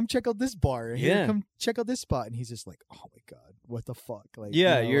 come check out this bar. Here, Yeah. come check out this spot. And he's just like, oh my God, what the fuck? Like,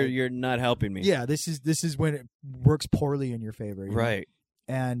 Yeah, like, you're not helping me. yeah, this is when it works poorly in your favor. you know? Right.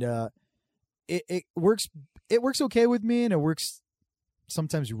 And it works okay with me, and it works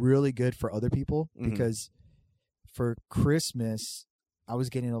sometimes really good for other people, Mhm. because for Christmas I was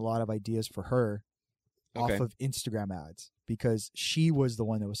getting a lot of ideas for her Okay. off of Instagram ads, because she was the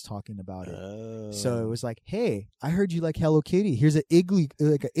one that was talking about it. Oh. So it was like, hey, I heard you like Hello Kitty. Here's an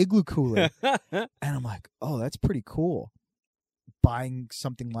igloo cooler. And I'm like, oh, that's pretty cool. Buying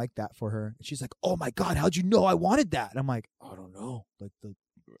something like that for her. And she's like, oh my God, how'd you know I wanted that? And I'm like, I don't know. Like the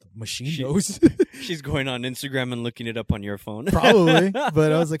machine knows. She's going on Instagram and looking it up on your phone. Probably.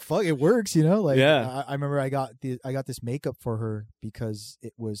 But I was like, fuck, it works, Like, Yeah. I remember I got this makeup for her because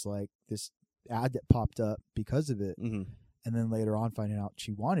it was like this ad that popped up because of it. Mhm. And then later on finding out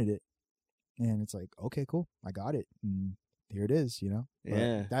she wanted it. And it's like, okay, cool. I got it. And here it is, But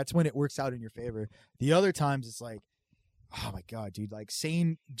Yeah. that's when it works out in your favor. The other times it's like, oh my God, dude, like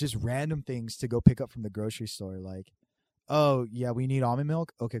saying just random things to go pick up from the grocery store. Like, oh yeah, we need almond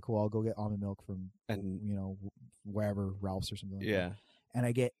milk. Okay, cool. I'll go get almond milk from, And wherever, Ralph's or something like that. yeah. And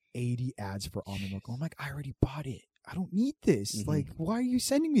I get 80 ads for almond milk. I'm like, I already bought it. I don't need this. Mhm. Like, why are you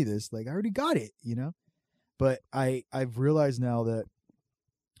sending me this? Like, I already got it, But I've realized now that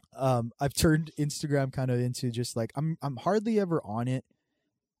I've turned Instagram kind of into just like I'm hardly ever on it.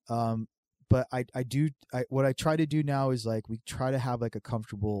 But what I try to do now is like we try to have like a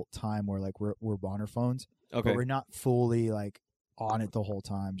comfortable time where like we're on our phones, Okay. but we're not fully like on it the whole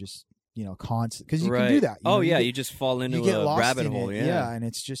time. Just constant, because you Right. can do that. Oh yeah, you you just fall into get a lost rabbit in hole. it. Yeah. And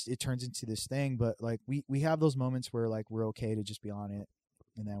it's just it turns into this thing. But like we have those moments where like we're okay to just be on it,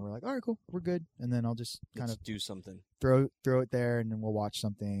 and then we're like, all right, cool, we're good, and then I'll just kind Let's of do something. throw it there, and then we'll watch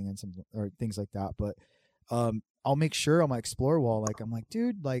something and some or things like that. But I'll make sure on my explore wall, like I'm like,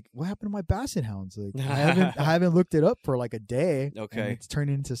 dude, like what happened to my basset hounds? Like I haven't looked it up for like a day. Okay. And it's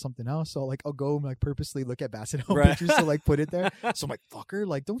turning into something else. So like I'll go and like purposely look at basset hound Right. pictures to like put it there. So I'm like, fucker,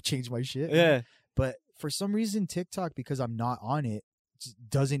 like don't change my shit. Yeah. But for some reason TikTok, because I'm not on it, just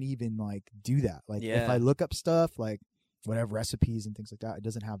doesn't even like do that. Like if Yeah. I look up stuff like whatever recipes and things like that, it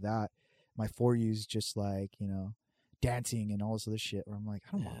doesn't have that. My For You's just like, dancing and all this other shit where I'm like,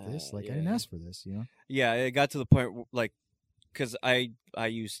 I don't want this. Like I didn't Yeah. ask for this, Yeah, it got to the point like, because I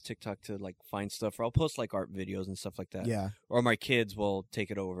use TikTok to like find stuff, or I'll post like art videos and stuff like that. Yeah. Or my kids will take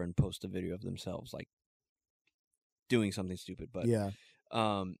it over and post a video of themselves like doing something stupid. But Yeah.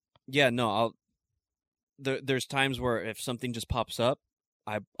 yeah, no, there's times where if something just pops up,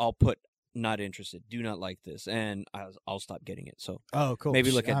 I'll put not interested, do not like this, and I'll stop getting it. So Oh, cool.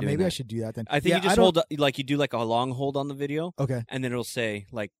 maybe look at doing maybe I that. should do that then. I think Yeah, you just don't- hold like you do like a long hold on the video, Okay. and then it'll say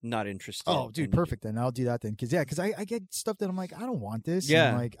like not interested. Oh, and dude, you- perfect. Then I'll do that then. Because I get stuff that I'm like, I don't want this. Yeah.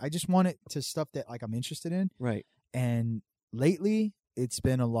 And, like, I just want it to stuff that like I'm interested in. Right. And lately, it's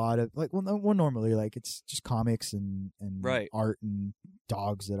been a lot of like, well, normally like it's just comics and Right. art and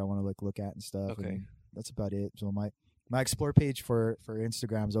dogs that I want to like look at and stuff. Okay. And that's about it. So my explore page for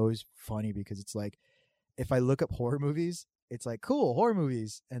Instagram is always funny because it's like, if I look up horror movies, it's like cool horror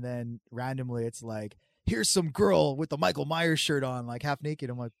movies, and then randomly it's like, here's some girl with the Michael Myers shirt on, like half naked.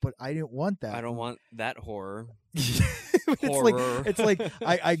 I'm like, but I didn't want that. I don't want that horror. It's like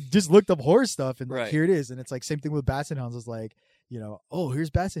I just looked up horror stuff and like, Right. here it is, and it's like same thing with Basset Hounds. It's like, you know, oh, here's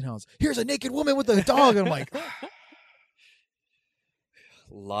Basset Hounds. Here's a naked woman with a dog, and I'm like,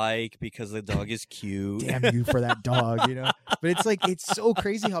 Like because the dog is cute. damn you for that dog, you know. But it's like it's so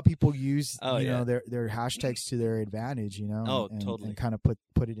crazy how people use Oh, you yeah. know their hashtags to their advantage, you know. Oh, and, totally. And kind of put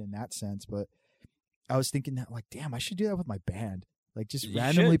it in that sense. But I was thinking that like, damn, I should do that with my band. Like just You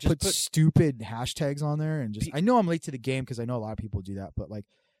randomly should. Just put stupid hashtags on there and just. I know I'm late to the game because I know a lot of people do that, but like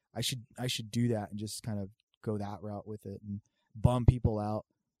I should do that and just kind of go that route with it and bum people out.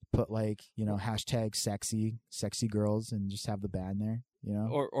 Put like, you know, hashtag sexy girls and just have the band there, you know.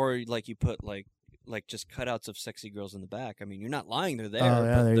 Or like you put like just cutouts of sexy girls in the back. I mean, you're not lying; they're there. Oh,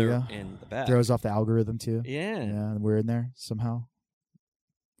 yeah, but there you they're go. in the back. Throws off the algorithm too. Yeah. Yeah, and we're in there somehow.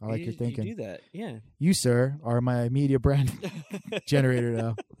 I like you, your thinking. You do that, yeah. You, sir, are my media brand generator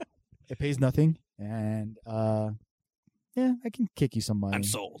now. It pays nothing, and yeah, I can kick you some money. I'm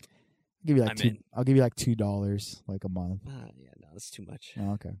sold. I'll give you like I'm two. in. I'll give you like $2 like a month. Yeah, no, that's too much.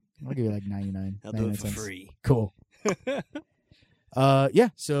 Oh, okay, I'll give you like 99. I'll do it 99 for cents. free. Cool. Yeah.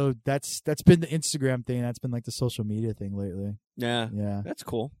 So that's been the Instagram thing. That's been like the social media thing lately. Yeah, Yeah. that's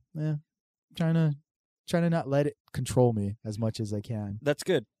cool. Yeah. Trying to not let it control me as much as I can. That's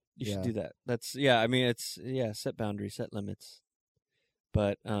good. You Yeah. should do that. That's I mean, it's set boundaries, set limits.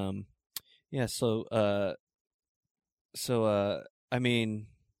 But yeah. So I mean,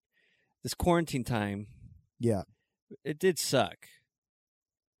 this quarantine time, Yeah. it did suck.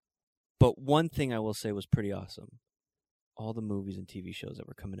 But one thing I will say was pretty awesome. All the movies and TV shows that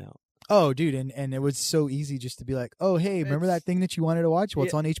were coming out. Oh, dude, and it was so easy just to be like, oh, hey, remember It's- that thing that you wanted to watch? Well,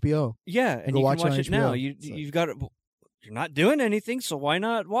 it's Yeah. on HBO. Yeah, and Go you watch can it on watch it now. HBO. It's You've got it. You're not doing anything, so why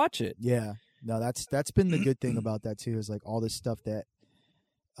not watch it? Yeah. No, that's been the good thing about that too, is like all this stuff that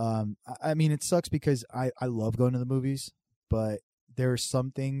I mean, it sucks because I love going to the movies, but there are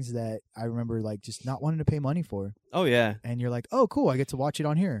some things that I remember like just not wanting to pay money for. Oh yeah, And you're like, oh, cool, I get to watch it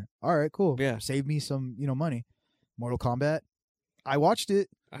on here. All right, cool. Yeah. Save me some, money. Mortal Kombat. I watched it.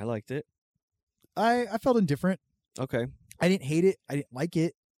 I liked it. I felt indifferent. Okay, I didn't hate it. I didn't like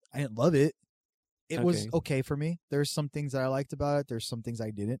it. I didn't love it. It was Okay. okay for me. There's some things that I liked about it. There's some things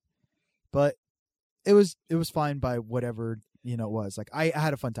I didn't. But it was fine by whatever, it was. Like I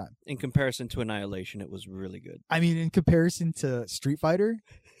had a fun time. in comparison to Annihilation, it was really good. I mean, in comparison to Street Fighter,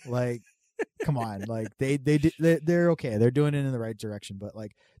 like come on, like they're okay. They're doing it in the right direction, but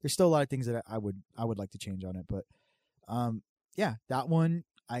like there's still a lot of things that I would like to change on it, but yeah, that one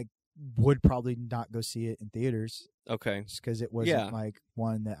I would probably not go see it in theaters Okay. just because it wasn't Yeah. like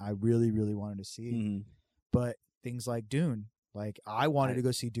one that I really, really wanted to see. Mhm. But things like Dune, like I wanted to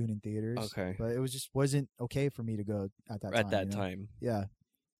go see Dune in theaters. Okay. But it wasn't okay for me to go at that time. At that you know? time. Yeah.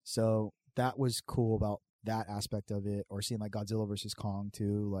 So that was cool about that aspect of it, or seeing like Godzilla versus Kong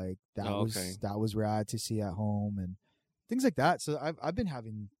too. Like that okay. was rad to see at home and things like that. So I've been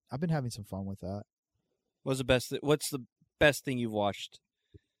having some fun with that. What's the best thing you've watched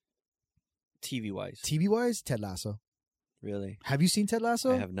TV wise? TV wise, Ted Lasso. Really? Have you seen Ted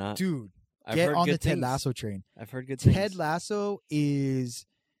Lasso? I have not. Dude, I've get heard on the good Ted things. Lasso train. I've heard good things. Ted Lasso is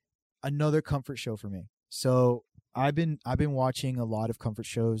another comfort show for me. So I've been watching a lot of comfort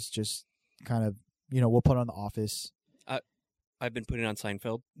shows, just kind of, we'll put on The Office. I've been putting on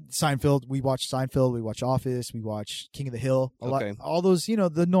Seinfeld. Seinfeld, we watch Seinfeld, we watch Office, we watch King of the Hill, a lot, Okay. all those,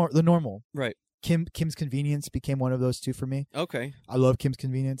 the normal. Right. Kim's Convenience became one of those two for me. Okay. I love Kim's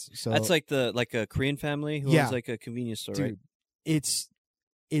Convenience. So That's like a Korean family who Yeah. owns like a convenience store, dude, right? it's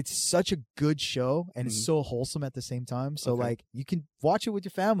such a good show, and it's Mhm. so wholesome at the same time. So Okay. like you can watch it with your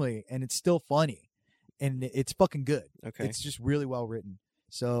family and it's still funny, and it's fucking good. Okay. It's just really well written.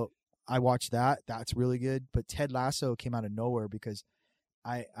 So I watched that. That's really good. But Ted Lasso came out of nowhere because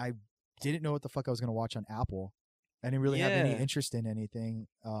I didn't know what the fuck I was going to watch on Apple. I didn't really have any Yeah. interest in anything.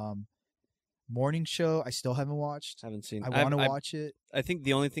 Morning Show, I still haven't watched. Haven't seen. I want to I've- watch it. I think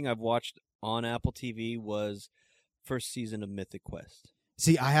the only thing I've watched on Apple TV was first season of Mythic Quest.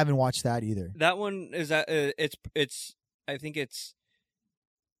 See, I haven't watched that either. That one is that it's I think it's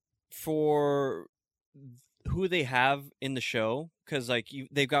for who they have in the show, because like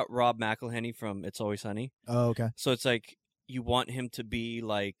they've got Rob McElhenney from It's Always Sunny. Oh, okay. So it's like you want him to be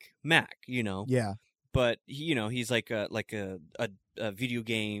like Mac, you know. Yeah. But he's like a video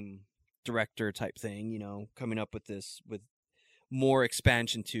game director type thing, you know, coming up with more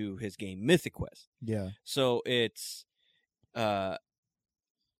expansion to his game Mythic Quest. Yeah. So it's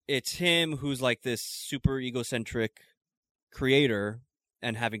him who's like this super egocentric creator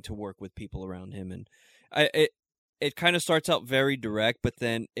and having to work with people around him, and it kind of starts out very direct, but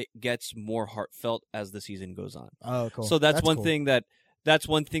then it gets more heartfelt as the season goes on. Oh, cool. So that's one cool. thing that's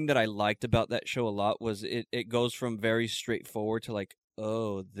one thing that I liked about that show a lot, was it goes from very straightforward to like,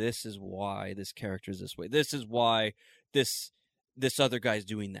 oh, this is why this character is this way. This is why this other guy's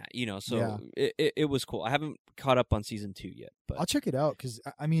doing that, you know. So yeah. it was cool. I haven't caught up on season 2 yet, but I'll check it out, because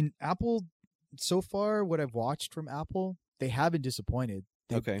I mean, Apple so far, what I've watched from Apple, they haven't disappointed.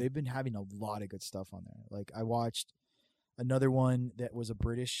 They've been having a lot of good stuff on there. Like I watched another one that was a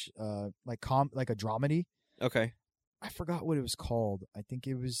British like a dramedy. Okay. I forgot what it was called. I think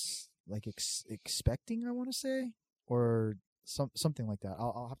it was like Expecting, I want to say, or something like that.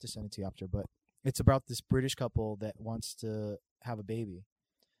 I'll have to send it to you after, but it's about this British couple that wants to have a baby.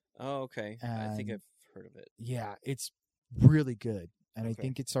 Oh, okay. I think I've heard of it. Yeah, it's really good. And Okay. I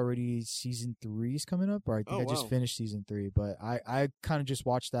think it's already season 3 is coming up, or I think I just wow. finished season 3. But I kind of just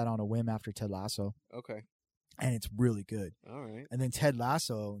watched that on a whim after Ted Lasso, Okay. and it's really good. All right. And then Ted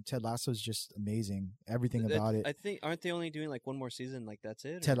Lasso is just amazing. Everything about it. I think, aren't they only doing like one more season? Like that's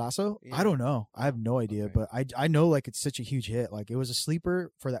it? Ted or- Lasso? Yeah. I don't know. I have no idea, Okay. but I know like it's such a huge hit. Like it was a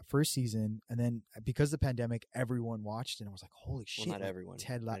sleeper for that first season, and then because of the pandemic, everyone watched, and I was like, holy shit! Well, not like, everyone.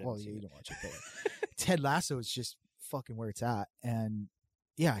 Ted I Lasso. didn't Well, see yeah, you it. don't watch it, but Ted Lasso is just fucking where it's at, and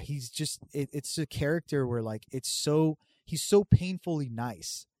yeah, he's just it's a character where like he's so painfully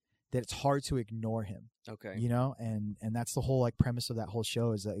nice that it's hard to ignore him. Okay. You know, and that's the whole like premise of that whole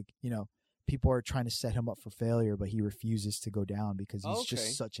show is like, you know, people are trying to set him up for failure, but he refuses to go down because he's Okay.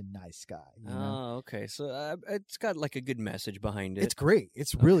 just such a nice guy. You know? Oh, okay. So it's got like a good message behind it. It's great.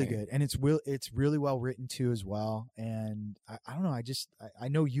 It's really Okay. good, and it's really well written too as well. And I don't know. I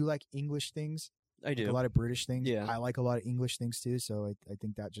know you like English things, I like do. a lot of British things. Yeah. I like a lot of English things too. So I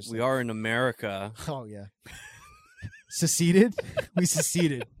think that just We like, are in America. Oh yeah, seceded. We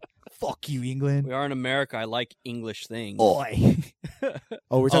seceded. Fuck you, England. We are in America. I like English things. Oi.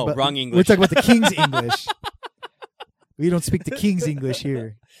 Oh, we're talking about wrong We're English. talking about the King's English. We don't speak the King's English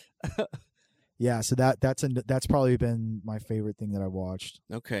here. Yeah, so that's probably been my favorite thing that I watched.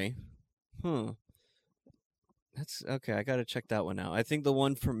 Okay. That's okay. I got to check that one out. I think the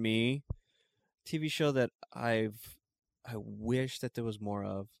one for me, TV show that I wish that there was more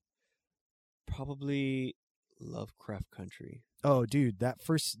of, probably Lovecraft Country. Oh, dude,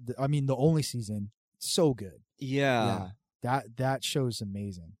 the only season, so good. Yeah. That show's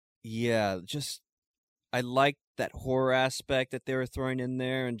amazing. Yeah, just I like that horror aspect that they were throwing in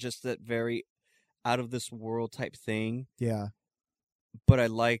there, and just that very out of this world type thing. Yeah. But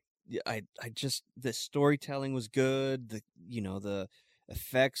I just the storytelling was good. The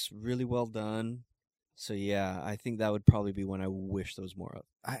effects really well done. So yeah, I think that would probably be one I wish there was more of.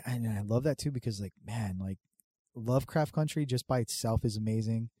 I love that too, because like, man, like Lovecraft Country just by itself is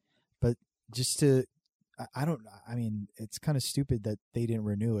amazing, but just to I mean, it's kind of stupid that they didn't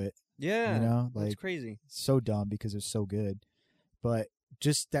renew it. Yeah, You know, that's like crazy. so dumb because it's so good. But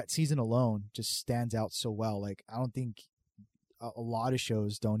just that season alone just stands out so well. Like I don't think a lot of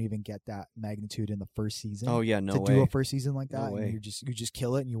shows don't even get that magnitude in the first season. Oh yeah, no to way. do a first season like No that, way. and you just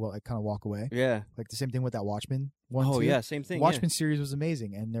kill it and you like kind of walk away. Yeah. Like the same thing with that Watchmen one. Oh too. yeah, same thing. Watchmen series was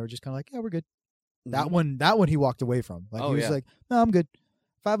amazing, and they were just kind of like, yeah, we're good. Yeah. That one he walked away from. Like Oh, he was yeah. like, no, I'm good.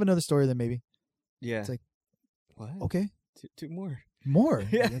 If I have another story, then maybe. Yeah. It's like, what? okay, Two more. more.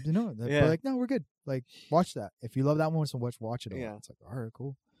 Yeah. You know, Yeah. but like, no, we're good. Like, watch that. If you love that one, so watch it all. Yeah. It's like, all right,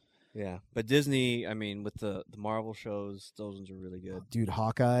 cool. Yeah, but Disney, I mean, with the Marvel shows, those ones are really good. Dude,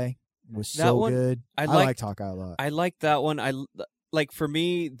 Hawkeye was That so one, good. I liked liked- Hawkeye a lot. I like that one. Like for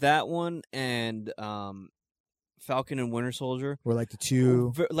me, that one and Falcon and Winter Soldier, We're like the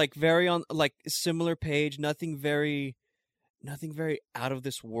two. like very on like similar page. Nothing very out of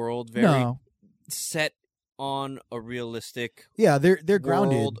this world. Very No, set on a realistic yeah, they're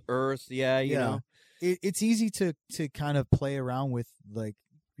grounded. world, Earth. Yeah, you know. It's easy to kind of play around with, like,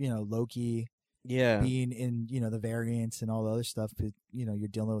 you know, Loki Yeah, being in, you know, the variants and all the other stuff. But, you know, you're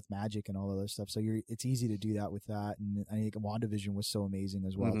dealing with magic and all the other stuff, so it's easy to do that with that. And I think WandaVision was so amazing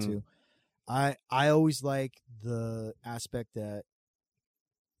as well Mhm. too. I always like the aspect that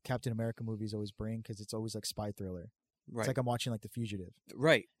Captain America movies always bring because it's always like spy thriller. Right. It's like I'm watching like The Fugitive.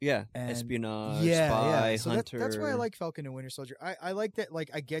 Right. Yeah. And Espionage, yeah, spy, So hunter. that's why I like Falcon and Winter Soldier. I like that. Like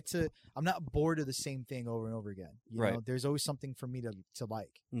I get to. I'm not bored of the same thing over and over again. You Right. know, there's always something for me to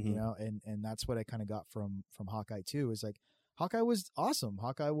like. You Mhm. know, and that's what I kind of got from Hawkeye too. Is like Hawkeye was awesome.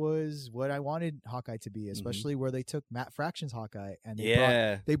 Hawkeye was what I wanted Hawkeye to be, especially where they took Matt Fraction's Hawkeye and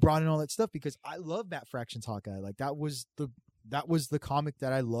they brought in all that stuff because I love Matt Fraction's Hawkeye. Like that was the comic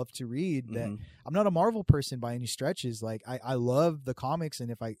that I love to read. That Mhm. I'm not a Marvel person by any stretches. Like I love the comics, and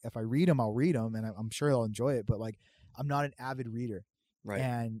if I read them, I'll read them, and I'm sure I'll enjoy it. But like I'm not an avid reader. Right.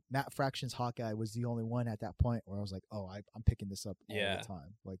 And Matt Fraction's Hawkeye was the only one at that point where I was like, oh, I'm picking this up all Yeah. the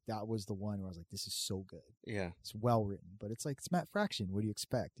time. Like that was the one where I was like, this is so good. Yeah. It's well written, but it's like it's Matt Fraction. What do you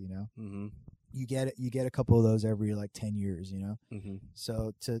expect? You know, Mm-hmm. you get a couple of those every like 10 years. You know, Mm-hmm.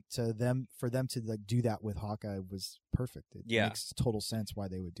 so for them to like do that with Hawkeye was perfect. It Yeah. makes total sense why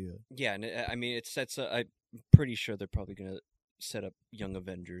they would do it. Yeah, and I mean, it sets. I'm pretty sure they're probably gonna set up Young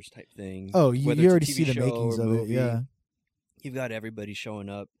Avengers type thing. Oh, you whether it's a already TV see the show makings or of movie. it. Yeah, You've got everybody showing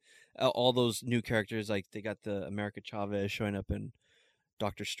up. All those new characters, like they got the America Chavez showing up in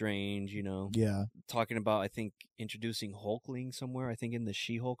Doctor Strange. You know, yeah, talking about I think introducing Hulkling somewhere. I think in the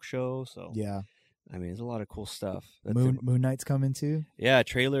She-Hulk show. So yeah. I mean, there's a lot of cool stuff. Moon Knight's coming too. Yeah,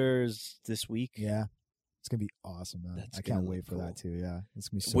 trailers this week. Yeah, it's gonna be awesome, man. That's I gonna can't look wait for cool. that too. Yeah, it's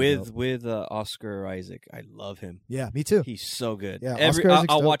gonna be so dope. with Oscar Isaac. I love him. Yeah, me too. He's so good. Yeah, Oscar Isaac's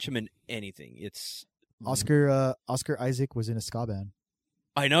I'll dope. watch him in anything. It's Oscar Isaac was in a ska band.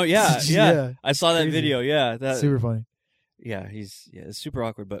 I know. Yeah, Yeah, I saw that crazy. video. Yeah, that. Super funny. Yeah, it's super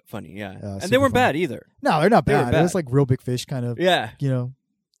awkward but funny. Yeah, and super they weren't funny. bad either. No, they're not They were bad. It was bad. like Real Big Fish kind of, Yeah, you know,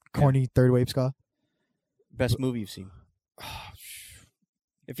 corny third wave ska. best movie you've seen.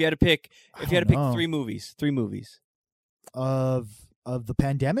 If you had to pick, know. three movies Of the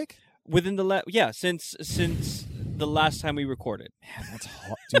pandemic. within the since the last time we recorded. Man, that's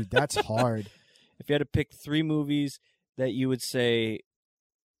hard, dude. That's hard. If you had to pick three movies that you would say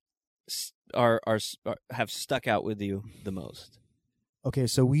have stuck out with you the most. Okay,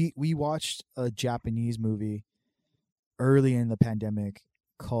 so we watched a Japanese movie early in the pandemic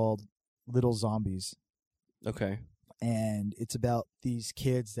called Little Zombies, Okay. and it's about these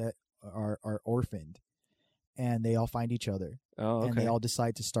kids that are orphaned, and they all find each other, Oh, and they okay. all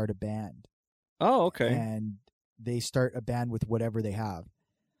decide to start a band. Oh, okay. And they start a band with whatever they have,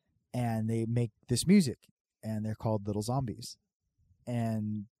 and they make this music, and they're called Little Zombies.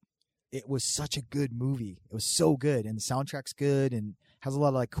 And it was such a good movie. It was so good, and the soundtrack's good, and has a lot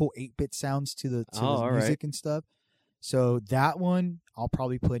of like cool 8-bit sounds to the all music right. and stuff. So that one I'll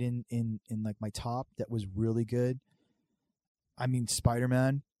probably put in like my top. That was really good. I mean,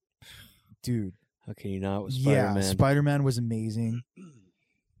 Spider-Man, dude. How can you not with Yeah, Spider-Man? Spider-Man was amazing.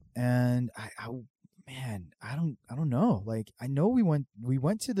 And I don't know. Like I know we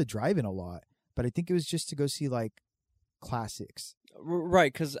went to the drive-in a lot, but I think it was just to go see like classics.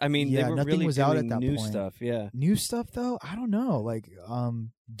 Right, because I mean, Yeah, they were nothing really was doing out at that new point. stuff. Yeah. New stuff though, I don't know. Like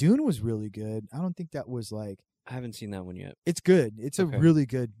Dune was really good. I don't think that was like I haven't seen that one yet. it's good. It's a Okay. really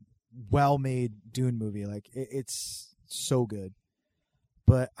good, well-made Dune movie. Like it's so good.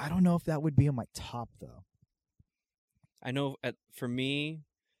 But I don't know if that would be on my top though. I know for me,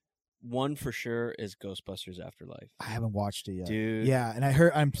 one for sure is Ghostbusters Afterlife. I haven't watched it yet. Dude. Yeah, and I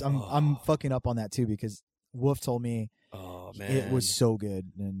heard I'm Oh. fucking up on that too because Wolf told me Oh man, it was so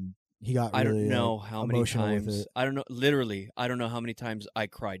good, and he got I really don't know how many emotional with times. it. I don't know. Literally, I don't know how many times I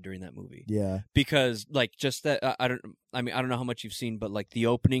cried during that movie. Yeah, Because like just that. I mean, I don't know how much you've seen, but like the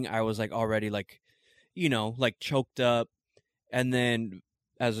opening, I was like already like, like choked up, and then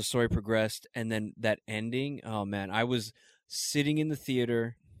as the story progressed, and then that ending. Oh man, I was sitting in the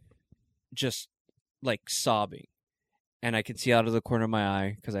theater, just like sobbing, and I could see out of the corner of my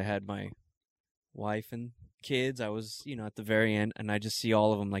eye because I had my wife and kids. I was, at the very end, and I just see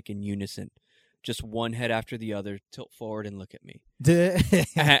all of them like in unison, just one head after the other, tilt forward and look at me.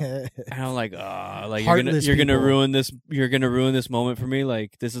 And I'm like, like Heartless you're gonna people. ruin this. You're gonna ruin this moment for me.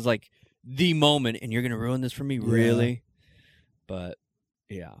 Like this is like the moment, and you're gonna ruin this for me, really. But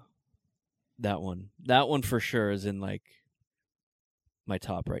yeah, that one for sure is in like my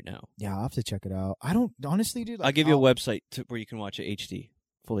top right now. Yeah, I'll have to check it out. I don't honestly, dude. Like, I'll give you a website where you can watch it HD,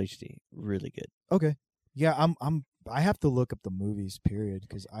 full HD, really good. Okay. Yeah, I have to look up the movies. Period,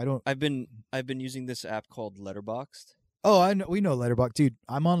 because I don't. I've been using this app called Letterboxd. Oh, I know. We know Letterboxd, dude.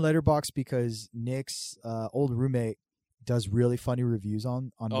 I'm on Letterboxd because Nick's old roommate does really funny reviews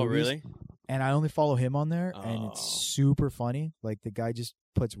on Oh, movies. really? and I only follow him on there, and Oh. it's super funny. Like the guy just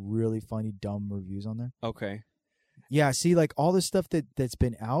puts really funny, dumb reviews on there. Okay. Yeah, see, like all the stuff that's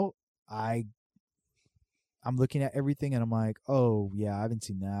been out, I'm looking at everything and I'm like, oh yeah, I haven't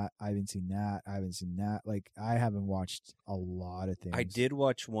seen that. I haven't seen that. I haven't seen that. Like I haven't watched a lot of things. I did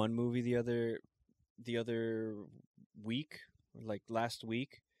watch one movie the other week, like last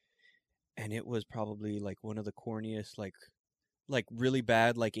week, and it was probably like one of the corniest, like really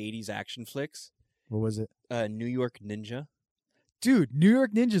bad, like 80s action flicks. What was it? New York Ninja. Dude, New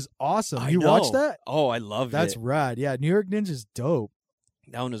York Ninja's awesome. I You know. watched that? Oh, I loved That's it. rad. Yeah, New York Ninja's dope.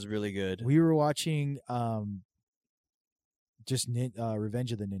 That one was really good. We were watching just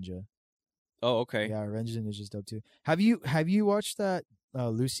Revenge of the Ninja. Oh, okay. Yeah, Revenge of the Ninja's dope too. Have you watched that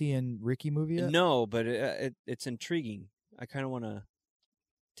Lucy and Ricky movie yet? No, but it's intriguing. I kind of want to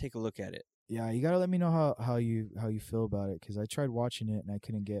take a look at it. Yeah, you gotta let me know how you feel about it, because I tried watching it and I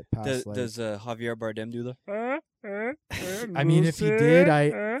couldn't get past. Does Javier Bardem do the? I mean, if he did,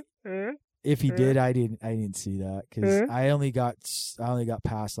 I didn't see that, because I only got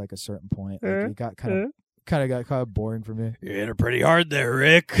past like a certain point. Like it got kind of boring for me, You hit her pretty hard there,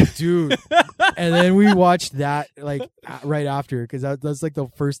 Rick. dude. And then we watched that like right after, because that's like the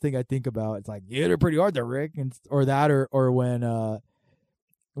first thing I think about. It's like, you hit her pretty hard there, Rick, or when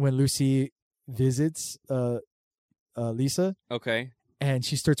Lucy visits Lisa, Okay. and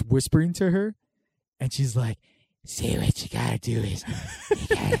she starts whispering to her, and she's like, "See, what you gotta do is,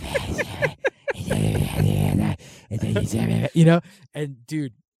 you know." And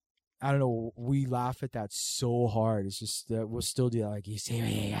dude, I don't know, we laugh at that so hard. It's just we'll still do that. Like, you see what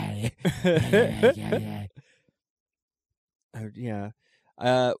you gotta do.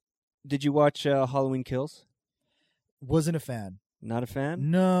 Yeah. Did you watch Halloween Kills? Wasn't a fan. Not a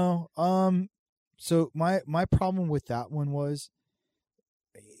fan? No. So my problem with that one was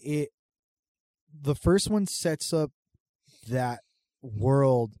the first one sets up that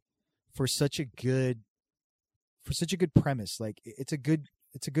world for such a good premise. Like it's a good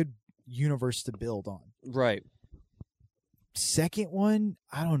universe to build on. Right. Second one,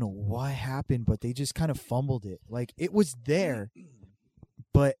 I don't know what happened, but they just kind of fumbled it. Like it was there,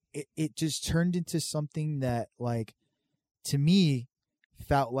 but it just turned into something that, like, to me,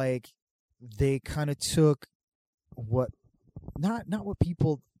 felt like they kind of took what not what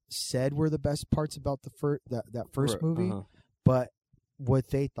people said were the best parts about that first movie, but what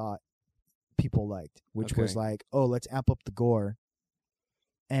they thought people liked, which was like, oh, let's amp up the gore,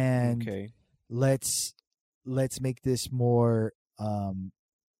 and let's make this more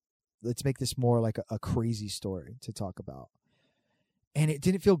like a crazy story to talk about. And it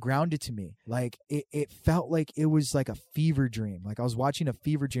didn't feel grounded to me. Like it felt like it was like a fever dream. Like I was watching a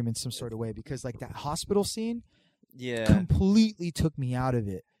fever dream in some sort of way, because like that hospital scene completely took me out of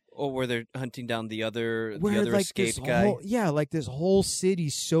it. Or where they're hunting down the other like escaped guy. Like this whole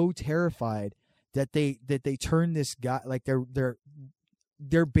city's so terrified that they turn this guy, like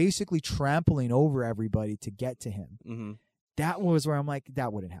they're basically trampling over everybody to get to him. Mm-hmm. That was where I'm like,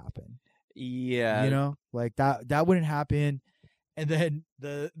 that wouldn't happen. Yeah. You know, like that wouldn't happen. And then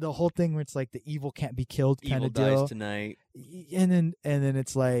the whole thing where it's like the evil can't be killed kind of deal. Evil dies tonight. And then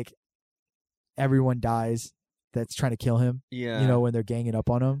it's like everyone dies that's trying to kill him. Yeah. You know, when they're ganging up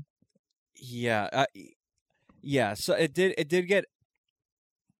on him. Yeah. Yeah. So it did get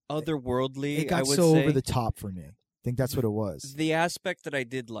otherworldly. It got I would so say. over the top for me. I think that's what it was. The aspect that I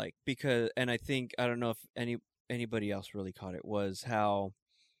did like, because, and I think, I don't know if anybody else really caught it, was how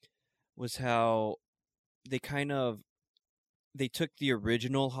they took the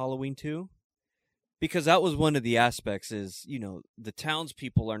original Halloween 2, because that was one of the aspects is, you know, the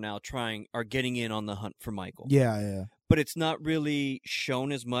townspeople are getting in on the hunt for Michael. Yeah. But it's not really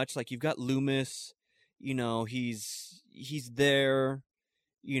shown as much. Like, you've got Loomis, you know, he's there,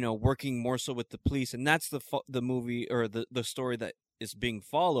 you know, working more so with the police, and that's the movie, or the story that is being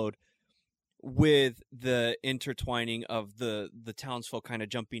followed, with the intertwining of the townsfolk kind of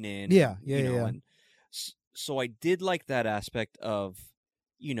jumping in. Yeah. And so I did like that aspect of,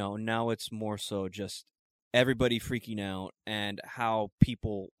 you know, now it's more so just everybody freaking out and how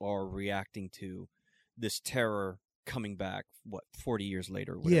people are reacting to this terror coming back, 40 years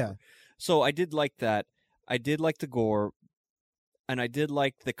later? Whatever. Yeah. So I did like that. I did like the gore, and I did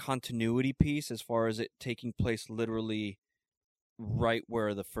like the continuity piece as far as it taking place literally right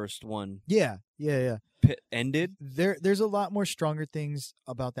where the first one ended. There's a lot more stronger things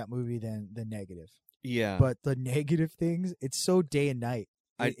about that movie than the negative. Yeah. But the negative things, it's so day and night.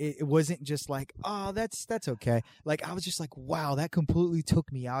 It wasn't just like, oh, that's okay. Like, I was just like, wow, that completely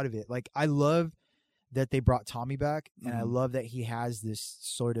took me out of it. Like, I love that they brought Tommy back, and I Mhm. love that he has this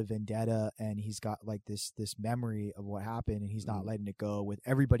sort of vendetta, and he's got like this memory of what happened, and he's not Mhm. letting it go. With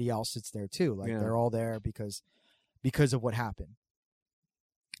everybody else that's there too, like Yeah. they're all there because of what happened.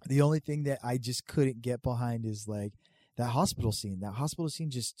 The only thing that I just couldn't get behind is like that hospital scene. That hospital scene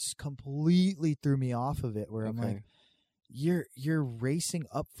just completely threw me off of it. Where I'm like, you're racing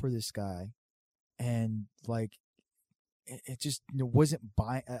up for this guy, and like it just wasn't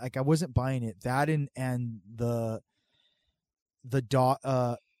buying. Like I wasn't buying it. That and the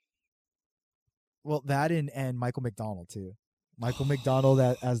well, that and Michael McDonald too. Michael McDonald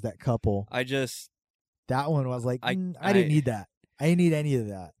as that couple. That one was like, I didn't need that. I didn't need any of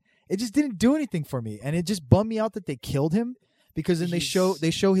that. It just didn't do anything for me, and it just bummed me out that they killed him, because then they show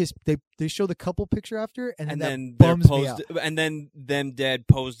the couple picture after, and then they're bums me posed, out. and then them dead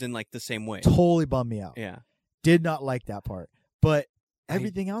posed in like the same way. Totally bummed me out. Yeah, Did not like that part, but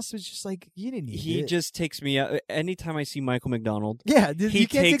everything else was just like, you didn't need it. he just takes me out anytime I see Michael McDonald. Yeah, He you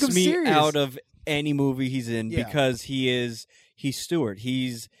can't takes take him me serious. out of any movie he's in Yeah. because he's Stewart.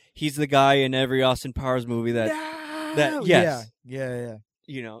 He's the guy in every Austin Powers movie that yes. Yeah.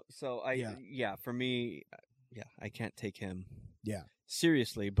 you know. So for me, I can't take him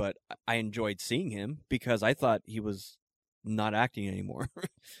seriously, but I enjoyed seeing him because I thought he was not acting anymore.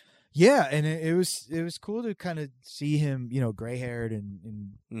 Yeah, and it was cool to kind of see him, gray haired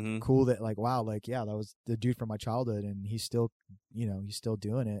and Mm-hmm. cool that like, wow, like, yeah, that was the dude from my childhood, and he's still, he's still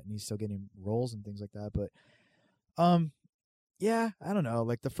doing it, and he's still getting roles and things like that. But, yeah, I don't know.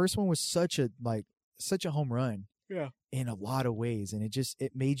 Like the first one was such a home run, in a lot of ways, and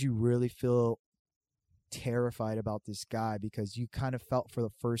it made you really feel terrified about this guy, because you kind of felt for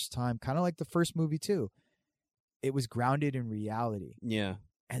the first time, kind of like the first movie too, it was grounded in reality. Yeah.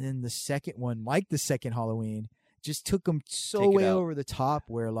 And then the second one, like the second Halloween, just took him so Take it way out. over the top,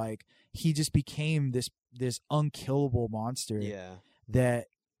 where like he just became this unkillable monster Yeah. that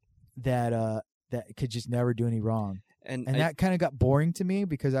could just never do any wrong. And That kind of got boring to me,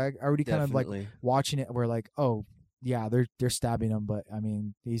 because I already kind of like definitely. watching it, where like, oh yeah, they're stabbing him, but I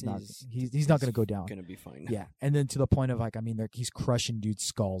mean he's not going to go down. Gonna be fine. Yeah, and then to the point of like, I mean, he's crushing dudes'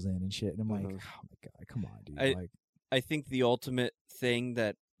 skulls in and shit, and I'm like, Mhm. oh my god, come on, dude. I think the ultimate thing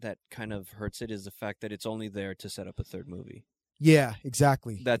that kind of hurts it is the fact that it's only there to set up a third movie. Yeah,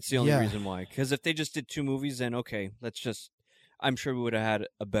 exactly. That's the only Yeah. reason why. Because if they just did 2 movies, then okay, I'm sure we would have had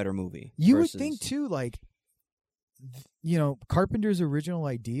a better movie. You versus, would think too, like, Carpenter's original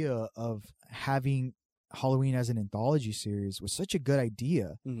idea of having Halloween as an anthology series was such a good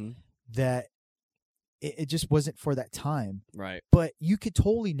idea Mhm. that it just wasn't for that time. Right. But you could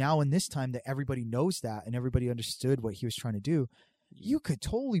totally, now in this time that everybody knows that and everybody understood what he was trying to do, you could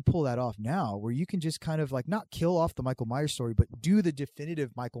totally pull that off now, where you can just kind of like not kill off the Michael Myers story, but do the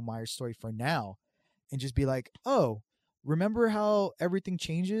definitive Michael Myers story for now, and just be like, oh, remember how everything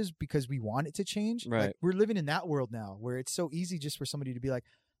changes because we want it to change? Right. Like, we're living in that world now, where it's so easy just for somebody to be like,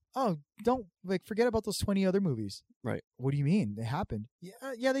 oh, don't forget about those 20 other movies. Right. What do you mean? They happened.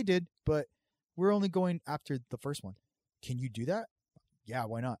 Yeah, they did, but we're only going after the first one. Can you do that? Yeah,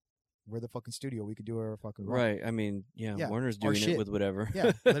 why not? We're the fucking studio. We could do whatever fucking we want. Right. I mean, yeah, Warner's our doing shit. it with whatever.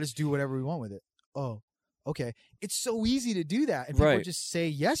 Yeah, let us do whatever we want with it. Oh, okay. It's so easy to do that, and people Right. just say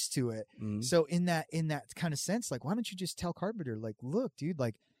yes to it. Mhm. So in that kind of sense, like, why don't you just tell Carpenter, like, look, dude,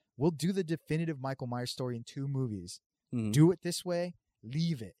 like, we'll do the definitive Michael Myers story in 2 movies. Mhm. Do it this way,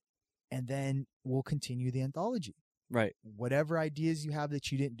 leave it, and then we'll continue the anthology. Right. Whatever ideas you have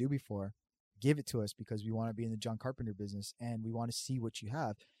that you didn't do before, give it to us, because we want to be in the John Carpenter business, and we want to see what you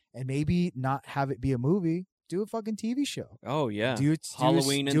have. And maybe not have it be a movie, do a fucking TV show. Oh yeah. Do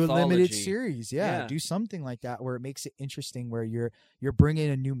Halloween do a limited anthology. series. Yeah. Do something like that where it makes it interesting, where you're bringing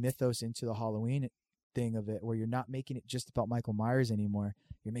a new mythos into the Halloween thing of it, where you're not making it just about Michael Myers anymore.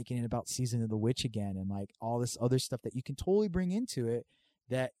 You're making it about Season of the Witch again, and like all this other stuff that you can totally bring into it,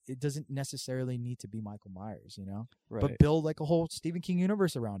 that it doesn't necessarily need to be Michael Myers, Right. but build like a whole Stephen King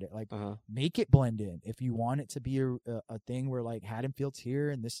universe around it. Like, make it blend in. If you want it to be a thing where like Haddonfield's here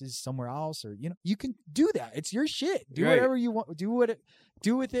and this is somewhere else, or you can do that. It's your shit. Do Right. whatever you want. Do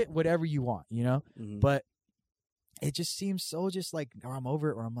with it whatever you want. Mhm. But it just seems so just like, or I'm over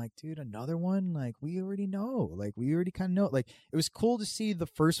it, or I'm like, dude, another one. Like, we already know. Like, we already kind of know. Like, it was cool to see the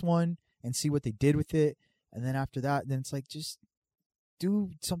first one and see what they did with it, and then after that, then it's like, just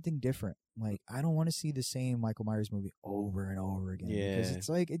do something different. Like, I don't want to see the same Michael Myers movie over and over again, because Yeah. it's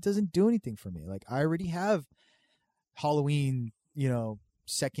like, it doesn't do anything for me. Like, I already have Halloween,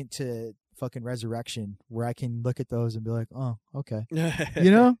 second to fucking Resurrection, where I can look at those and be like, oh, okay, like,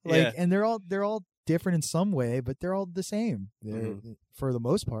 Yeah. and they're all different in some way, but they're all the same. They're for the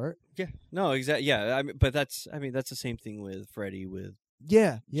most part. Yeah. No, exactly. Yeah. But that's the same thing with Freddy, with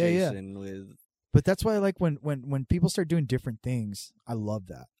Yeah. Jason, with. But that's why I like when people start doing different things. I love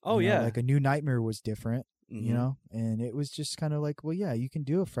that. Oh, You know, yeah. like a New Nightmare was different. You Mhm. know, and it was just kind of like, well, yeah, you can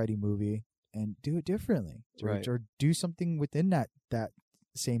do a Freddy movie and do it differently, Right. or do something within that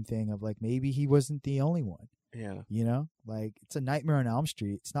same thing of like maybe he wasn't the only one. Yeah. You know, like it's a Nightmare on Elm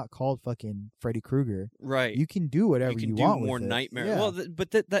Street. It's not called fucking Freddy Krueger. Right. You can do whatever you can you do want more with it. nightmare. Yeah. Well,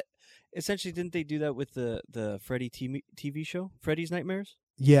 but that essentially, didn't they do that with the Freddy TV show, Freddy's Nightmares?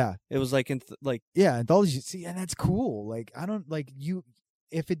 Yeah, It was like yeah, anthology. See, and that's cool. Like I don't like you.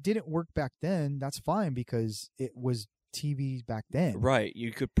 If it didn't work back then, that's fine because it was TV back then. right.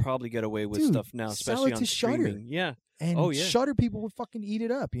 You could probably get away with Dude, stuff now, sell especially it on to Shudder. streaming. Yeah, And Oh, yeah. Shudder people would fucking eat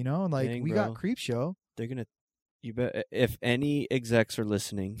it up, you know. And like Dang, we bro. got Creepshow. they're gonna. You bet. If any execs are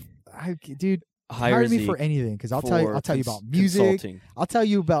listening, Dude, hire hire me Zeke for anything because I'll for tell you about music. consulting. I'll tell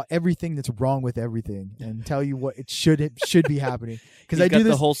you about everything that's wrong with everything, and tell you what it should be happening. Because He's I got do the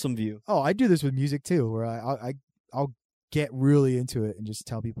this. wholesome view. Oh, I do this with music too, where I'll get really into it and just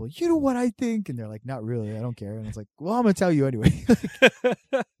tell people, you know what I think, and they're like, not really, I don't care, and it's like, well, I'm gonna tell you anyway.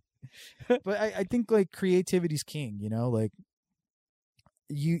 But I think like creativity's king, you know, like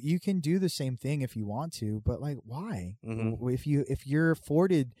you can do the same thing if you want to, but like why? Mhm. If you're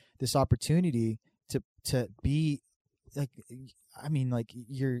afforded this opportunity to be like, I mean, like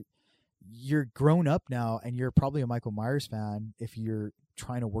you're grown up now and you're probably a Michael Myers fan if you're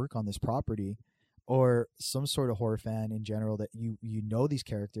trying to work on this property, or some sort of horror fan in general that you know these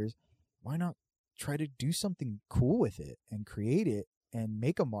characters. Why not try to do something cool with it and create it and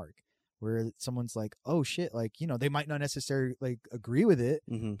make a mark where someone's like, oh shit, like, you know, they might not necessarily like agree with it,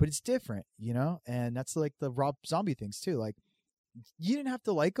 Mhm. but it's different, you know? And that's like the Rob Zombie things too. Like, you didn't have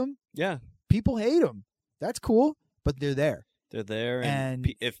to like them. Yeah, People hate them. That's cool, but they're there. they're there, and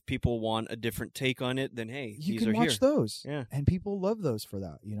And- if people want a different take on it, then hey, You these can are watch here. those. Yeah. And people love those for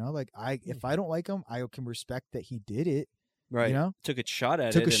that, you know? Like if I don't like them, I can respect that he did it, Right. you know? Took a shot at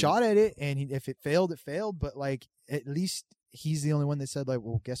it. Took a and- shot at it, and if it failed, it failed, but like at least he's the only one that said like,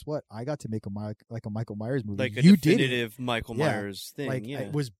 well, guess what? I got to make a Michael Myers movie. like a you did it. definitive Michael Yeah. Myers thing. Like yeah.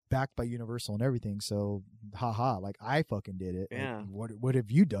 it was backed by Universal and everything, so haha, like I fucking did it. Like, Yeah. what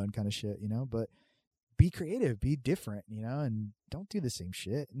have you done, kind of shit, you know? But be creative, be different, you know, and don't do the same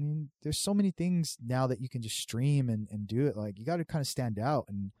shit. I mean, there's so many things now that you can just stream and do it. Like you got to kind of stand out,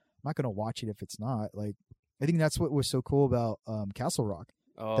 and I'm not gonna watch it if it's not. Like I think that's what was so cool about Castle Rock.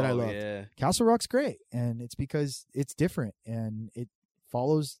 oh, that I loved. Yeah. Castle Rock's great, and it's because it's different and it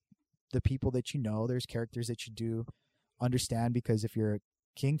follows the people that you know. There's characters that you do understand because if you're a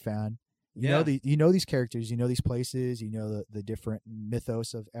King fan, you know these characters, you know these places, you know the different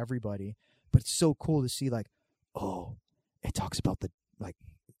mythos of everybody. But it's so cool to see like, oh, it talks about the like.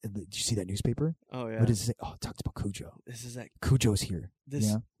 Did you see that newspaper? Oh yeah. What does it say? Oh, it talks about Cujo. This is that Cujo's here. this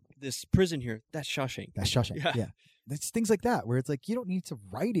Yeah. this prison here. That's Shawshank. That's Shawshank. Yeah. Yeah. It's things like that where it's like you don't need to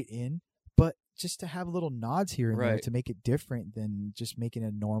write it in, but just to have little nods here and there Right. to make it different than just making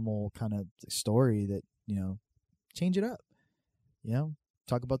a normal kind of story that, you know, change it up. You know,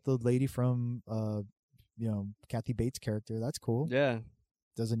 talk about the lady from you know, Kathy Bates' character. That's cool. Yeah.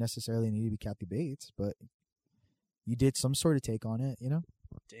 Doesn't necessarily need to be Kathy Bates, but you did some sort of take on it, you know?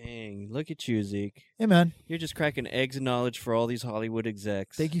 Dang. Look at you, Zeke. Hey man, You're just cracking eggs of knowledge for all these Hollywood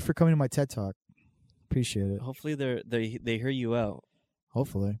execs. thank you for coming to my TED Talk. Appreciate it. Hopefully they hear you out,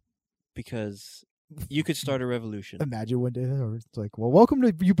 Hopefully. because you could start a revolution. Imagine one day, or it's like, well, welcome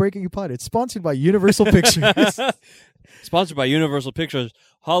to You Break It, You Pod. It's sponsored by Universal Pictures. Sponsored by Universal Pictures.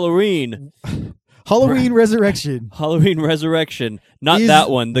 Halloween. Halloween Resurrection. Halloween Resurrection. Not is that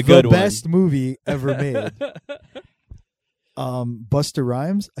one, the good best movie ever made. one. Busta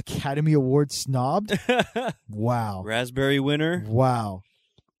Rhymes, Academy Award snobbed. Wow. Raspberry winner. Wow.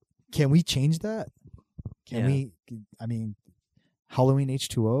 Can we change that? Can Yeah. we? I mean, Halloween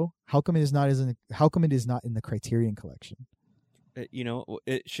H2O. How come it is not in the Criterion Collection? You know,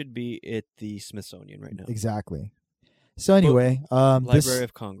 it should be at the Smithsonian right now. Exactly. So anyway, Library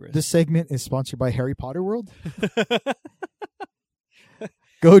of Congress. this segment is sponsored by Harry Potter World.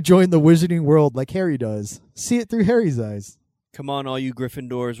 Go join the Wizarding World like Harry does. See it through Harry's eyes. Come on, all you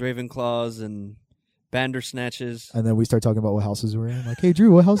Gryffindors, Ravenclaws, and Bandersnatches. And then we start talking about what houses we're in. Like, hey,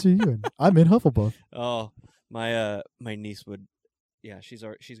 Drew, what house are you in? I'm in Hufflepuff. Oh, my niece would, yeah, she's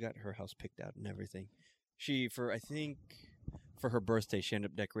got her house picked out and everything. I think for her birthday, she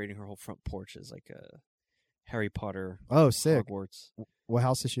ended up decorating her whole front porch as like a Harry Potter Oh, sick. Hogwarts. What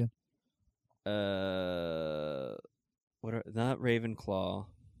house is she in? Not Ravenclaw,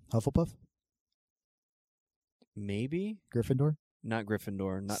 Hufflepuff? maybe. Gryffindor? Not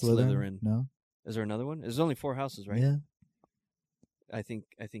Gryffindor. Not Slytherin? Slytherin. No. Is there another one? There's only 4 houses, right? Yeah. I think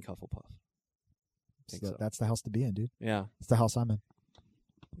Hufflepuff. Think so. That's the house to be in, dude. Yeah. It's the house I'm in.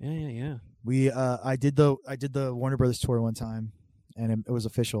 Yeah. We I did the Warner Brothers tour one time, and it was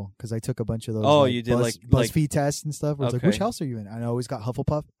official because I took a bunch of those. Oh, you did BuzzFeed tests and stuff. Where it's like, Okay. which house are you in? And I always got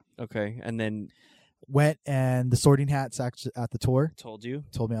Hufflepuff. Okay. And then Went, and the Sorting Hats actually at the tour told you.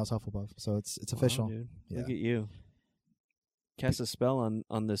 told me I was Hufflepuff, so it's official. Wow, dude. Yeah. Look at you. Cast a spell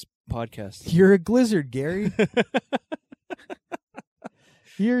on this podcast. You're a Glizzard, Gary.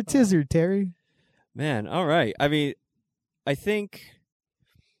 You're a Tizzard, Terry. Man, all right. I mean, I think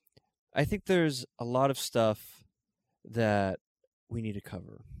there's a lot of stuff that we need to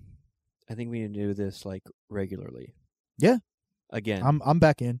cover. I think we need to do this like regularly. Yeah. Again, I'm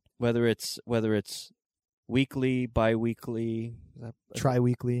back in. whether it's weekly, bi-weekly,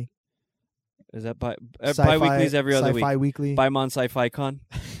 Tri-weekly. is that bi Sci-fi- bi-weekly is every other week. Sci-fi weekly. Bi-mon Sci-Fi Con.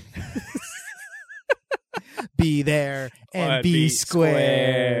 Be there and be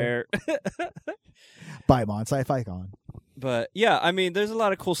square. Bimon Sci-Fi Con. But yeah, I mean, there's a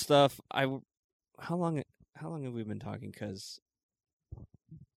lot of cool stuff. How long have we been talking?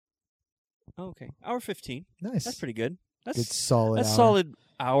 Okay, hour 15. Nice. That's pretty good. Good That's solid. hour. solid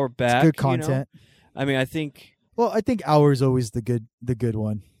hour It's back. good you know? content. I mean, I think Well, I think hour is always the good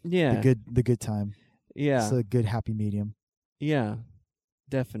one. yeah, The good time. yeah, It's a good happy medium. yeah,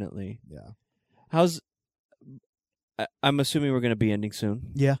 definitely. Yeah. I'm assuming we're going to be ending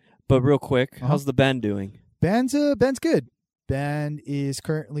soon. Yeah. But real quick, Uh-huh. how's the band doing? Band's good. Band is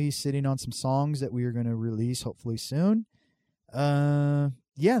currently sitting on some songs that we are going to release hopefully soon.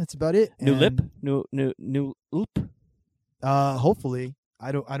 Yeah, that's about it. New lip, And, new oop. hopefully.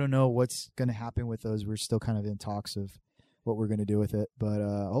 I don't know what's going to happen with those. We're still kind of in talks of what we're going to do with it, but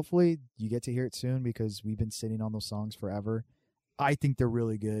hopefully you get to hear it soon because we've been sitting on those songs forever. I think they're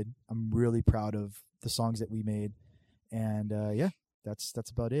really good. I'm really proud of the songs that we made. And yeah, that's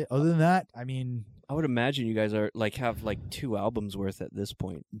about it. Other than that, I mean, I would imagine you guys are have 2 albums worth at this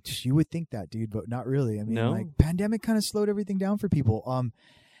point. you would think that, dude, but not really. I mean, No? like pandemic kind of slowed everything down for people.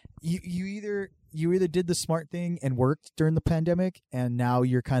 You either did the smart thing and worked during the pandemic, and now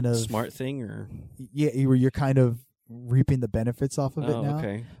you're kind of Smart thing, or you're kind of reaping the benefits off of it now,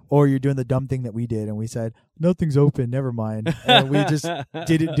 okay. or you're doing the dumb thing that we did, and we said nothing's open, never mind, and we just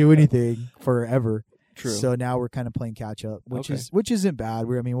didn't do anything forever. True. So now we're kind of playing catch up, which Okay. which isn't bad.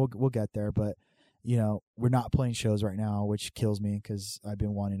 We'll get there, but we're not playing shows right now, which kills me because I've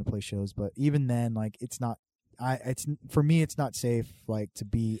been wanting to play shows. But even then, it's not. For me, it's not safe to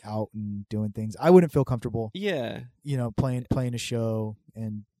be out and doing things. I wouldn't feel comfortable, Yeah, playing a show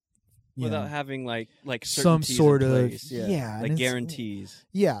and without having some certainties sort in of place. and like it's- guarantees.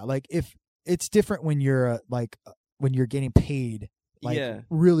 Yeah, if it's different when you're when you're getting paid Yeah.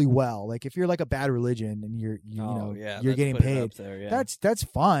 really well. Like if you're like a Bad Religion and you're let's getting put it paid. up there, yeah. That's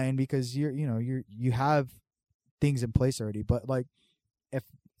fine because you have things in place already. But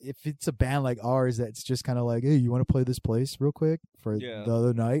if it's a band like ours that's just kind of like, hey, you want to play this place real quick for Yeah. the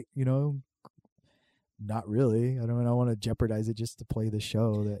other night, not really. I don't want to jeopardize it just to play the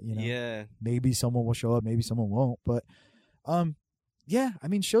show that yeah. maybe someone will show up, maybe someone won't. But yeah, I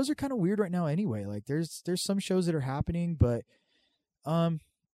mean shows are kind of weird right now anyway. Like there's some shows that are happening, but I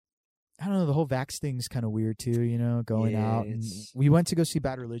don't know, the whole Vax thing's kind of weird too, going Yeah, out. And it's- we went to go see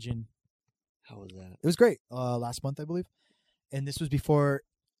Bad Religion. How was that? It was great. Last month I believe. And this was before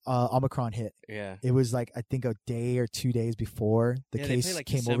Omicron hit. Yeah. It was I think a day or 2 days before the Yeah, case they play,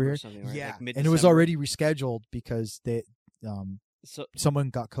 came December over or here. something, right? Yeah. Like And it was mid-December. already rescheduled because So someone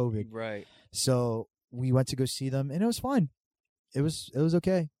got COVID. right. So we went to go see them, and it was fine. It was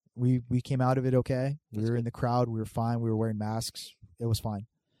okay. We came out of it okay. We That's were good. in the crowd. We were fine. We were wearing masks. It was fine.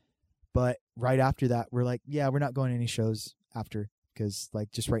 But right after that, we're like, yeah, we're not going to any shows after because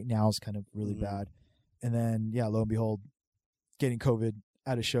just right now is kind of really Mhm. bad. And then yeah, lo and behold, getting COVID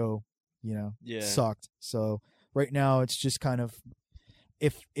at a show, Yeah. sucked. So right now it's just kind of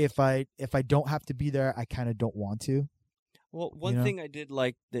if I don't have to be there, I kind of don't want to. Well, one know? thing I did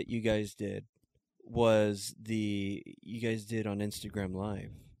like that you guys did was you guys did on Instagram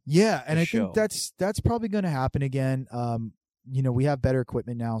Live. Yeah, and the I show. think that's probably going to happen again. We have better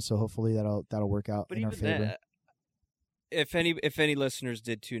equipment now, so hopefully that'll work out But in our even favor. that, if any listeners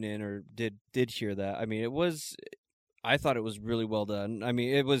did tune in or did hear that, I mean, I thought it was really well done. I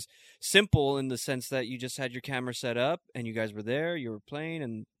mean, it was simple in the sense that you just had your camera set up and you guys were there, you were playing,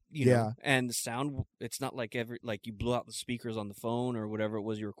 and you know, and the sound. It's not like you blew out the speakers on the phone or whatever it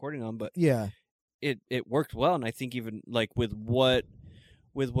was you're recording on, but Yeah, it worked well. And I think even with what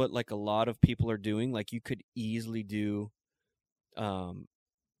a lot of people are doing, you could easily do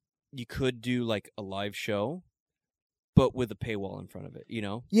you could do like a live show, but with a paywall in front of it,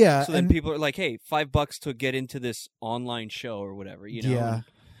 Yeah. So then and, people are like, hey, $5 to get into this online show or whatever, Yeah.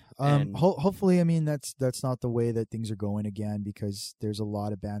 and- Hopefully, I mean, that's not the way that things are going again, because there's a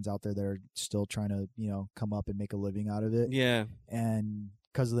lot of bands out there that are still trying to, come up and make a living out of it. Yeah. And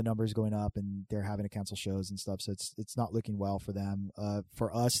because of the numbers going up, and they're having to cancel shows and stuff, so it's not looking well for them.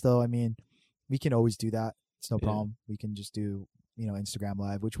 For us though, I mean, we can always do that. It's no Yeah. problem. We can just do, Instagram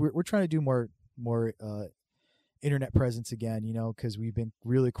Live, which we're trying to do more internet presence again, because we've been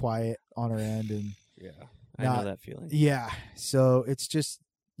really quiet on our end, and Yeah. I know Not- that feeling. yeah, so it's just,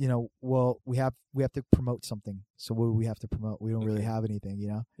 well, we have to promote something. So what do we have to promote? We don't really Okay. have anything,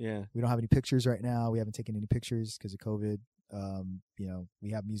 Yeah. we don't have any pictures right now. We haven't taken any pictures because of COVID. We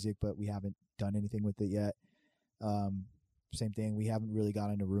have music, but we haven't done anything with it yet. Same thing. We haven't really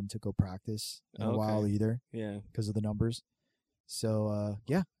gotten a room to go practice in a while Okay. either Yeah. because of the numbers. So,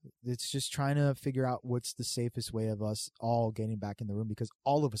 yeah, it's just trying to figure out what's the safest way of us all getting back in the room, because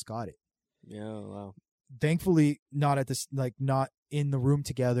all of us got it. Yeah. Wow. Thankfully, not at this, not in the room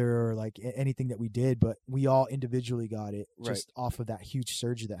together or like anything that we did, but we all individually got it just off of that huge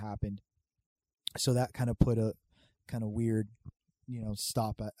surge that happened. So that kind of put a kind of weird,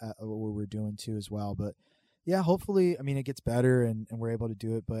 stop at what we were doing too as well. But yeah, hopefully, I mean, it gets better and we're able to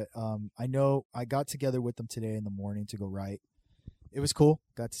do it. But I know I got together with them today in the morning to go write. It was cool.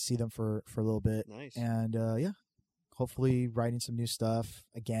 Got to see them for a little bit. Nice. And yeah, hopefully writing some new stuff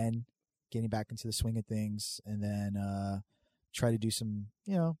again, getting back into the swing of things, and then try to do some,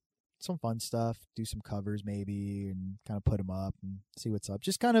 some fun stuff, do some covers maybe, and kind of put them up and see what's up.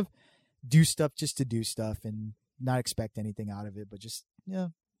 Just kind of do stuff just to do stuff and not expect anything out of it, but just,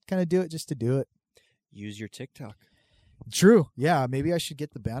 kind of do it just to do it. Use your TikTok. True. Yeah, maybe I should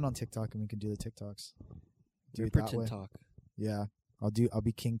get the band on TikTok and we can do the TikToks. Do it that Ripperton way. Talk. Yeah. I'll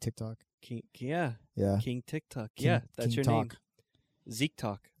be King TikTok. King, yeah. Yeah. King TikTok. King- Yeah. That's King your Talk. name. Zeke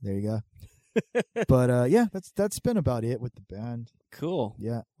Talk. There you go. But yeah, that's been about it with the band. Cool.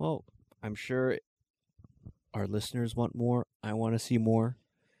 Yeah. Well, I'm sure our listeners want more. I want to see more.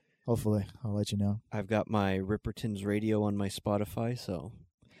 Hopefully, I'll let you know. I've got my Ripperton's radio on my Spotify, so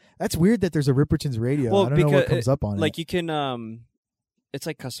That's weird that there's a Ripperton's radio. Well, I don't know what because comes up on like it. you can it's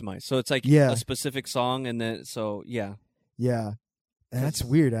like customized. So it's like Yeah. a specific song, and then yeah. Yeah. And that's 'Cause-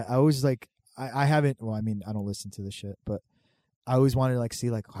 weird. I always like I haven't, well, I mean, I don't listen to the shit, but I always wanted to like see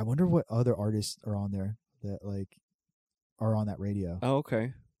like I wonder what other artists are on there that like are on that radio, Oh,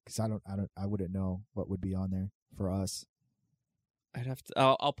 okay. cuz I wouldn't know what would be on there for us. I'd have to.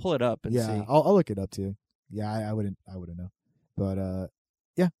 I'll pull it up and Yeah, see. I'll look it up too. Yeah, I wouldn't know. But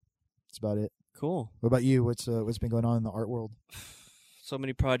yeah. That's about it. Cool. What about you? What's been going on in the art world? So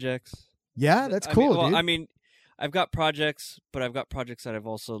many projects. Yeah, that's I cool, mean, well, dude. I mean, I've got projects, but I've got projects that I've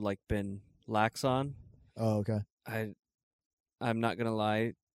also like been lax on. Oh, okay. I'm not gonna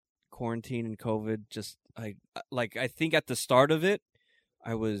lie, quarantine and COVID. Just I think at the start of it,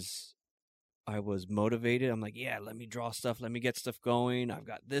 I was motivated. I'm like, yeah, let me draw stuff, let me get stuff going. I've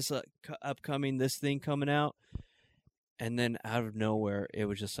got this upcoming, this thing coming out, and then out of nowhere, it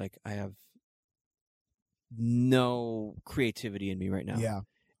was just like I have no creativity in me right now. Yeah.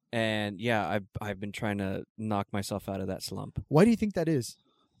 And yeah, I've been trying to knock myself out of that slump. Why do you think that is?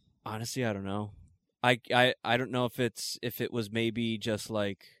 Honestly, I don't know. I don't know if it was maybe just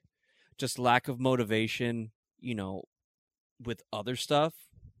lack of motivation, with other stuff,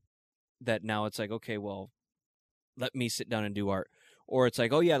 that now it's like, okay, well, let me sit down and do art. Or it's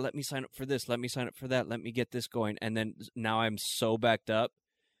like, oh yeah, let me sign up for this, let me sign up for that, let me get this going. And then now I'm so backed up,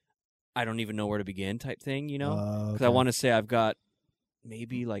 I don't even know where to begin type thing, because I want to say I've got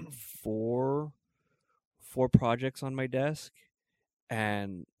maybe like four projects on my desk,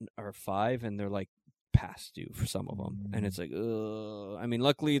 or 5, and they're like past due for some of them. And it's like, I mean,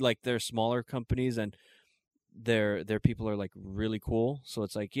 luckily, like they're smaller companies and their people are like really cool. So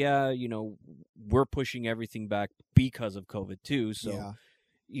it's like, yeah, we're pushing everything back because of COVID too. So,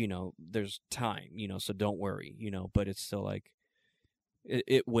 yeah. There's time, so don't worry, but it's still like,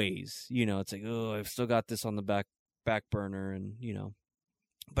 it weighs, it's like, oh, I've still got this on the back burner, and,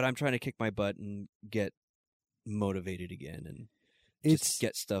 but I'm trying to kick my butt and get motivated again and just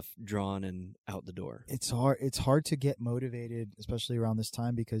get stuff drawn and out the door. It's hard to get motivated, especially around this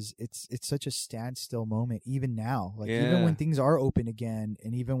time, because it's such a standstill moment. Even now, like even when things are open again,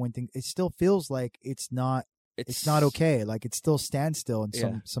 and even when it still feels like it's not okay. Like it's still standstill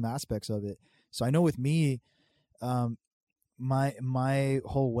in some aspects of it. So I know with me, my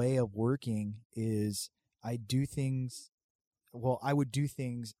whole way of working is I do things. Well, I would do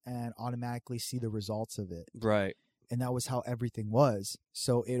things and automatically see the results of it. Right. and that was how everything was.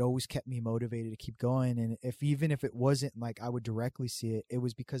 So it always kept me motivated to keep going. And even if it wasn't like I would directly see it, it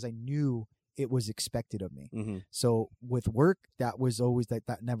was because I knew it was expected of me. Mm-hmm. So with work, that was always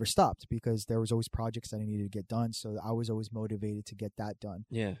that never stopped, because there was always projects that I needed to get done. So I was always motivated to get that done.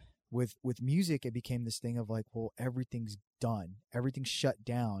 Yeah. With music, it became this thing of like, well, everything's done. Everything's shut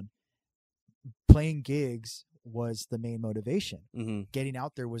down. Playing gigs was the main motivation. Mm-hmm. Getting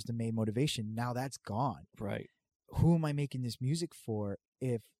out there was the main motivation. Now that's gone. Right. Who am I making this music for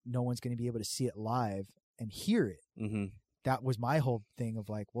if no one's going to be able to see it live and hear it? Mm-hmm. That was my whole thing of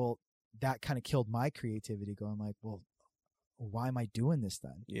like, well, that kind of killed my creativity, going like, well, why am I doing this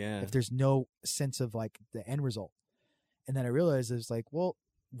then? Yeah. If there's no sense of like the end result. And then I realized it's like, well,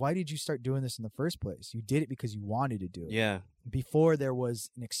 why did you start doing this in the first place? You did it because you wanted to do it. Yeah. Before there was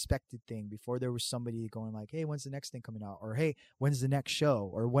an expected thing, before there was somebody going like, hey, when's the next thing coming out? Or, hey, when's the next show?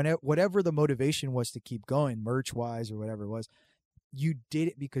 Or whatever the motivation was to keep going, merch wise or whatever it was, you did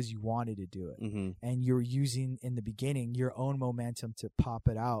it because you wanted to do it. Mm-hmm. And you're using in the beginning your own momentum to pop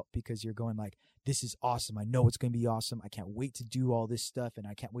it out, because you're going like, this is awesome. I know it's going to be awesome. I can't wait to do all this stuff. And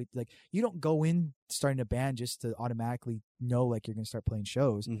I can't wait. Like, you don't go in starting a band just to automatically know like you're going to start playing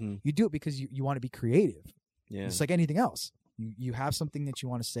shows. Mm-hmm. You do it because you want to be creative. Yeah. It's like anything else. You have something that you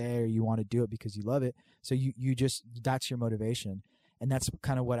want to say, or you want to do it because you love it. So you just, that's your motivation. And that's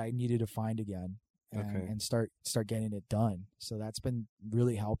kind of what I needed to find again. And start getting it done. So that's been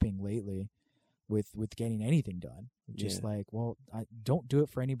really helping lately with getting anything done. Just like, well, don't do it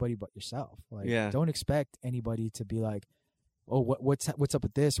for anybody but yourself. Like, don't expect anybody to be like, oh, what's up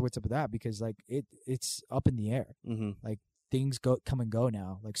with this or what's up with that, because like it's up in the air. Mm-hmm. Like things come and go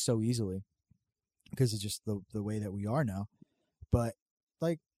now, like so easily, because it's just the way that we are now. But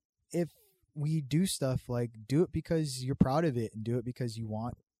like, if we do stuff, like, do it because you're proud of it, and do it because you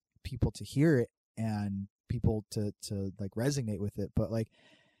want people to hear it and people to like resonate with it. But like,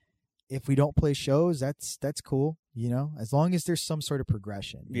 if we don't play shows, that's cool, you know, as long as there's some sort of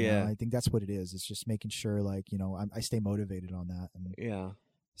progression. You know? I think that's what it is. It's just making sure, like, you know, I stay motivated on that. And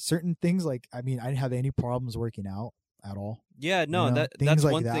certain things, like, I mean, I didn't have any problems working out at all. Yeah, no, you know? that's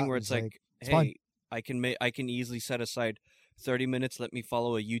like one that thing where it's like, it's hey, fun. I can easily set aside 30 minutes. Let me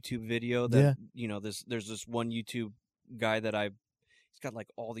follow a YouTube video that, you know, there's this one YouTube guy that he's got like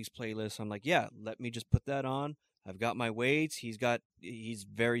all these playlists. I'm like, yeah, let me just put that on. I've got my weights. He's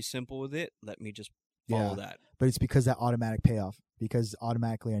very simple with it. Let me just follow that. But it's because that automatic payoff, because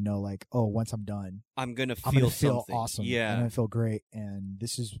automatically I know, like, oh, once I'm done, I'm going to feel something. Awesome. Yeah. I'm going to feel great. And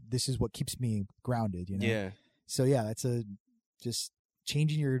this is what keeps me grounded, you know? Yeah. So yeah, that's just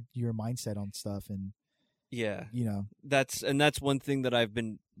changing your mindset on stuff. And yeah, you know, that's one thing that I've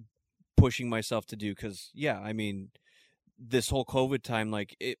been pushing myself to do. 'Cause I mean, this whole COVID time,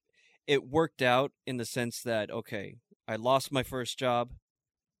 like it worked out in the sense that, okay, I lost my first job,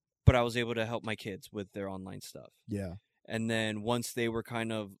 but I was able to help my kids with their online stuff. Yeah. And then once they were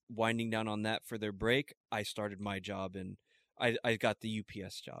kind of winding down on that for their break, I started my job, and I got the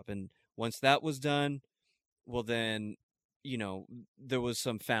UPS job. And once that was done, well then, you know, there was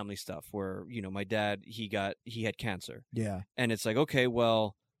some family stuff where, you know, my dad, he had cancer. Yeah. And it's like, okay,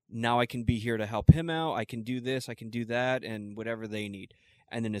 well, now I can be here to help him out. I can do this, I can do that, and whatever they need.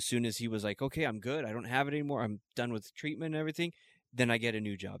 And then as soon as he was like, okay, I'm good, I don't have it anymore, I'm done with treatment and everything, then I get a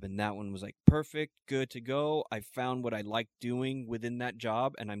new job. And that one was like perfect, good to go. I found what I like doing within that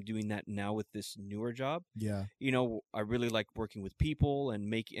job, and I'm doing that now with this newer job. Yeah. You know, I really like working with people and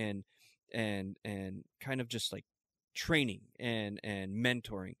and kind of just like training and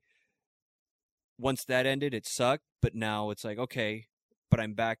mentoring. Once that ended, it sucked, but now it's like, okay, but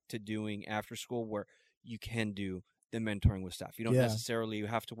I'm back to doing after school, where you can do the mentoring with staff. You don't necessarily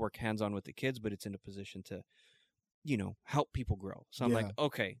have to work hands-on with the kids, but it's in a position to, you know, help people grow. So I'm like,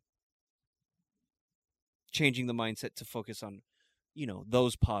 okay, changing the mindset to focus on, you know,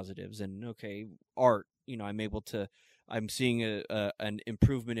 those positives. And okay, art, you know, I'm seeing an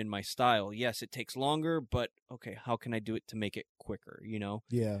improvement in my style. Yes, it takes longer, but okay, how can I do it to make it quicker, you know?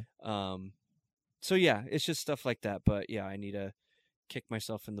 Yeah. So yeah, it's just stuff like that. But yeah, I need to kick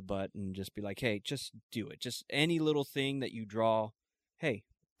myself in the butt and just be like, hey, just do it. Just any little thing that you draw, hey,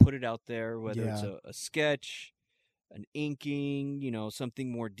 put it out there, whether it's a sketch, an inking, you know,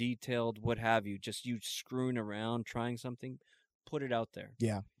 something more detailed, what have you. Just you screwing around, trying something, put it out there.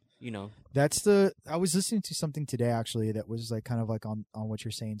 Yeah. You know, I was listening to something today actually that was like kind of like on what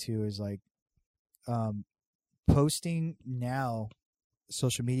you're saying too, is like posting now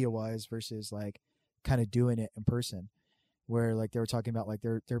social media wise versus like kind of doing it in person, where like they were talking about like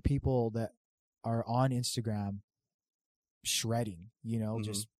there are people that are on Instagram shredding, you know,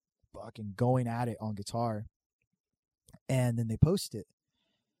 just fucking going at it on guitar, and then they post it.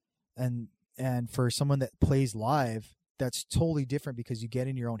 And for someone that plays live, that's totally different because you get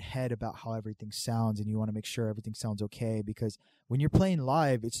in your own head about how everything sounds and you want to make sure everything sounds okay, because when you're playing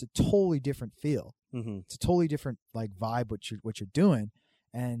live, it's a totally different feel. Mm-hmm. It's a totally different like vibe what you're doing,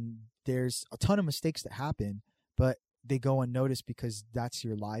 and there's a ton of mistakes that happen, but they go unnoticed because that's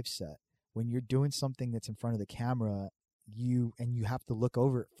your live set. When you're doing something that's in front of the camera, you have to look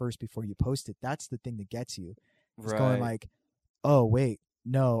over it first before you post it. That's the thing that gets you. It's going like, oh wait,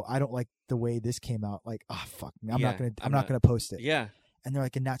 no, I don't like the way this came out. Like, oh fuck, I'm not gonna post it. Yeah. And they're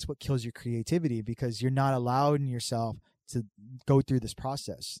like, and that's what kills your creativity, because you're not allowing yourself to go through this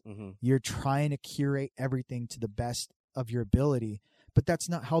process. Mm-hmm. You're trying to curate everything to the best of your ability, but that's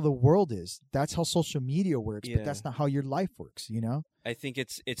not how the world is. That's how social media works, but that's not how your life works, you know? I think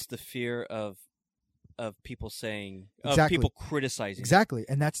it's the fear of people saying, exactly. of people criticizing. Exactly.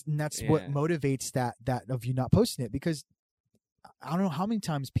 And that's what motivates that of you not posting it, because I don't know how many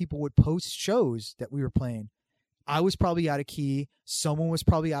times people would post shows that we were playing. I was probably out of key. Someone was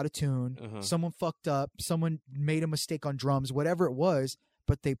probably out of tune. Uh-huh. Someone fucked up. Someone made a mistake on drums, whatever it was,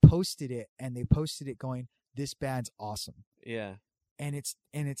 but they posted it, and they posted it going, this band's awesome. Yeah. And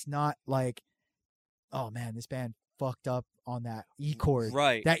it's not like, oh man, this band fucked up on that E chord.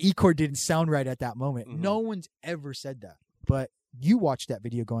 Right. That E chord didn't sound right at that moment. Mm-hmm. No one's ever said that. But you watched that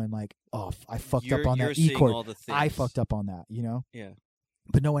video going like, oh, I fucked up on that E chord. All the things. I fucked up on that, you know? Yeah.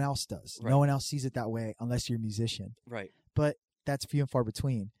 But no one else does. Right. No one else sees it that way unless you're a musician. Right. But that's few and far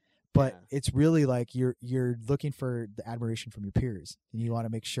between. But it's really like you're looking for the admiration from your peers, and you want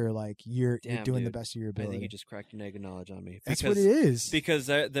to make sure like you're doing the best of your ability. I think you just cracked an egg of knowledge on me. That's what it is. Because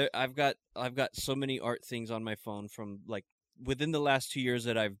I've got so many art things on my phone from like within the last 2 years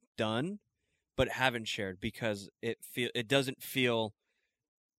that I've done, but haven't shared because it feels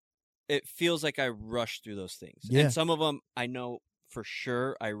like I rushed through those things. Yeah. And some of them I know for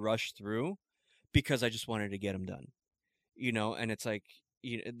sure I rushed through because I just wanted to get them done, you know. And it's like,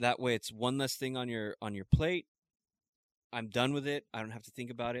 that way it's one less thing on your plate. I'm done with it. I don't have to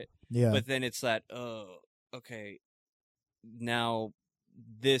think about it. Yeah. But then it's that, oh, okay, now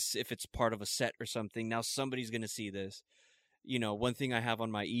this, if it's part of a set or something, now somebody's going to see this. You know, one thing I have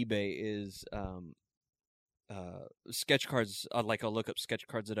on my eBay is sketch cards. Like I'll look up sketch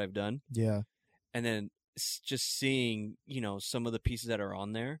cards that I've done. Yeah. And then just seeing, some of the pieces that are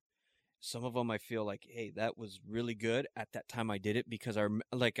on there. Some of them I feel like, hey, that was really good at that time I did it because I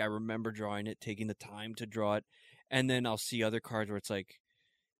remember drawing it, taking the time to draw it. And then I'll see other cards where it's like,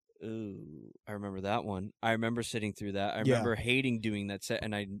 ooh, I remember that one. I remember sitting through that. I remember hating doing that set,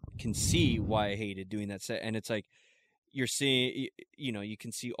 and I can see why I hated doing that set. And it's like you're seeing, you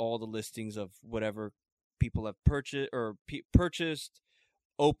can see all the listings of whatever people have purchased,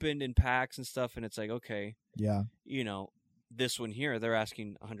 opened in packs and stuff. And it's like, okay, yeah, this one here they're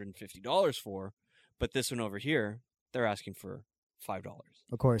asking $150 for, but this one over here they're asking for $5.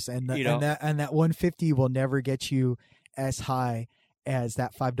 Of course, and that 150 will never get you as high as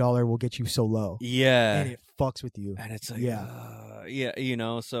that $5 will get you so low. Yeah, and it fucks with you. And it's like,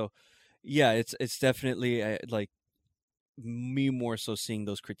 so yeah, it's definitely like me more so seeing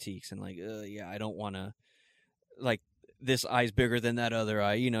those critiques and like, I don't want to, like, this eye's bigger than that other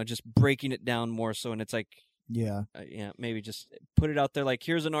eye. Just breaking it down more so, and it's like. Yeah. Maybe just put it out there like,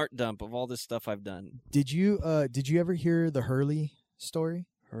 here's an art dump of all this stuff I've done. Did you ever hear the Hurley story?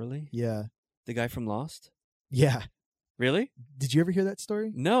 Hurley? Yeah. The guy from Lost? Yeah. Really? Did you ever hear that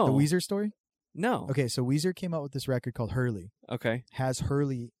story? No. The Weezer story? No. Okay, so Weezer came out with this record called Hurley. Okay. Has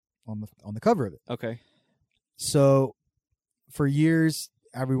Hurley on the cover of it. Okay. So for years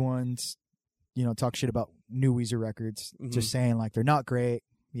everyone's talk shit about new Weezer records, just saying like they're not great.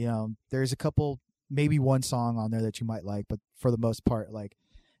 There's a couple, maybe one song on there that you might like, but for the most part, like,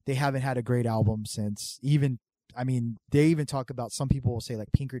 they haven't had a great album since they even talk about, some people will say like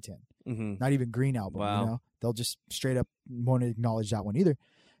Pinkerton, not even Green Album. Wow. They'll just straight up won't acknowledge that one either.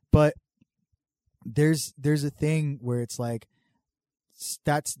 But there's a thing where it's like,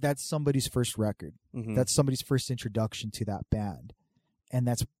 that's somebody's first record. That's somebody's first introduction to that band. And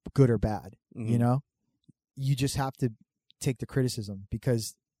that's good or bad, you just have to take the criticism,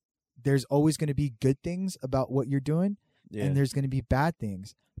 because there's always going to be good things about what you're doing, and there's going to be bad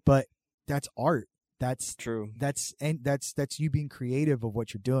things. But that's art. That's true. That's you being creative of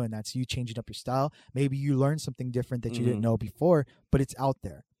what you're doing. That's you changing up your style. Maybe you learned something different that you didn't know before, but it's out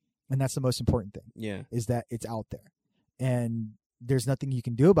there, and that's the most important thing. Yeah, is that it's out there, and there's nothing you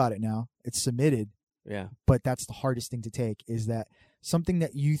can do about it now. It's submitted. Yeah, but that's the hardest thing to take, is that something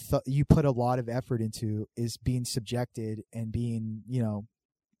that you put a lot of effort into is being subjected and being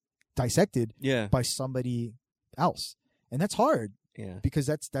dissected by somebody else. And that's hard Yeah. because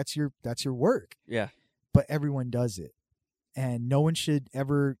that's your work. Yeah. But everyone does it. And no one should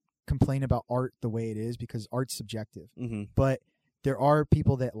ever complain about art the way it is because art's subjective. Mm-hmm. But there are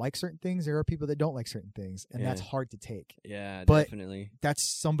people that like certain things. There are people that don't like certain things. And that's hard to take. Yeah, But definitely. that's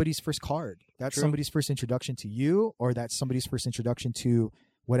somebody's first card. That's True. somebody's first introduction to you, or that's somebody's first introduction to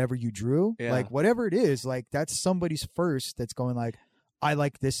whatever you drew. Yeah. Like whatever it is, like that's somebody's first that's going like, I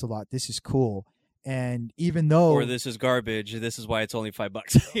like this a lot. This is cool. And even though Or this is garbage. This is why it's only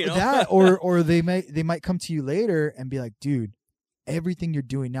 $5. You know? that or they might come to you later and be like, dude, everything you're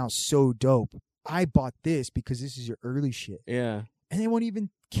doing now is so dope. I bought this because this is your early shit. Yeah. And they won't even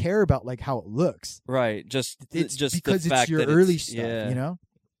care about like how it looks. Right. Just It's just because the fact it's your that early it's, stuff, yeah. you know?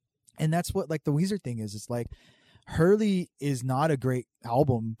 And that's what like the Weezer thing is. It's like Hurley is not a great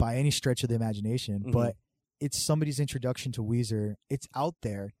album by any stretch of the imagination, Mhm. but it's somebody's introduction to Weezer. It's out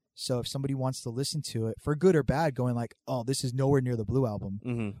there. So if somebody wants to listen to it for good or bad, going like, oh, this is nowhere near the Blue album,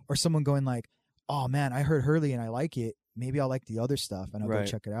 Mm-hmm. or someone going like, oh man, I heard Hurley and I like it. Maybe I'll like the other stuff and I'll go Right.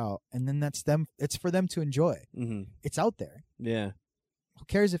 check it out. And then that's them. It's for them to enjoy. Mm-hmm. It's out there. Yeah. Who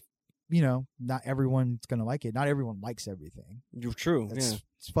cares if, you know, not everyone's going to like it. Not everyone likes everything. You're true. It's, yeah.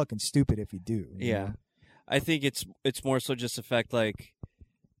 it's fucking stupid if you do. you Yeah. know? I think it's more so just the fact, like,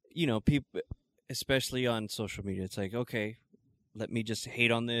 you know, people, especially on social media, it's like, okay, let me just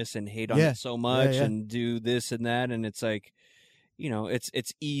hate on this and hate on Yeah. it so much yeah. and do this and that, and it's like, you know, it's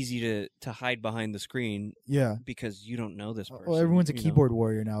easy to hide behind the screen Yeah. because you don't know this person. Well, everyone's a you know? keyboard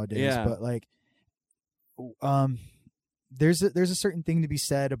warrior nowadays. Yeah. But like, there's a certain thing to be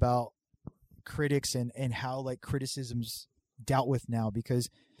said about critics and how like criticism's dealt with now, because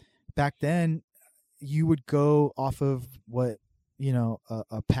back then you would go off of what, you know,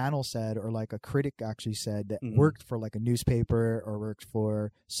 a panel said, or like a critic actually said that Mhm. worked for like a newspaper or worked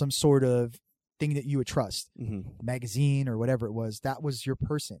for some sort of thing that you would trust, Mhm. magazine or whatever it was. That was your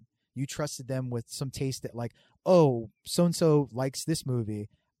person. You trusted them with some taste that like, oh, so-and-so likes this movie.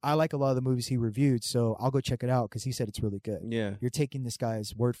 I like a lot of the movies he reviewed, so I'll go check it out because he said it's really good. Yeah. You're taking this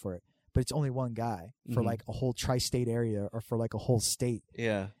guy's word for it. But it's only one guy for Mhm. like a whole tri-state area or for like a whole state.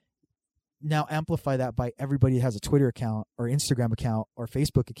 Yeah. Now amplify that by everybody that has a Twitter account or Instagram account or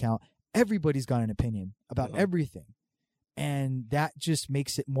Facebook account. Everybody's got an opinion about Uh-huh. everything. And that just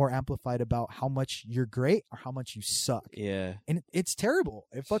makes it more amplified about how much you're great or how much you suck. Yeah. And it's terrible.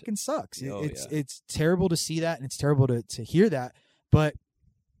 It fucking sucks. Oh, It's terrible to see that, and it's terrible to hear that. But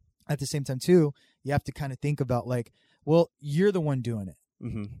at the same time too, you have to kind of think about like, well, you're the one doing it.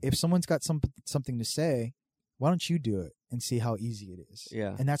 Mm-hmm. If someone's got something to say, why don't you do it and see how easy it is?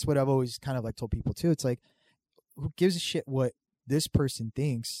 Yeah. And that's what I've always kind of like told people too. It's like, who gives a shit what this person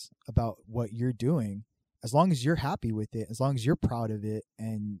thinks about what you're doing? As long as you're happy with it, as long as you're proud of it,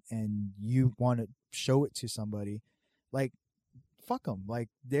 and you want to show it to somebody, like, fuck them. Like,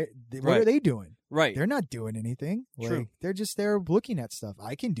 what Right. are they doing? Right. They're not doing anything. True. Like, they're just there looking at stuff.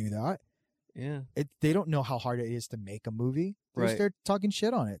 I can do that. Yeah. They don't know how hard it is to make a movie. They're just Right. there talking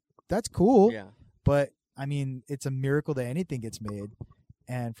shit on it. That's cool. Yeah. But I mean, it's a miracle that anything gets made,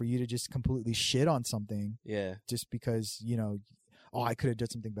 and for you to just completely shit on something Yeah. just because, you know, oh, I could have done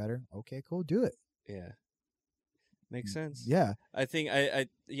something better. Okay, cool, do it. Yeah. Makes sense. Yeah, I think I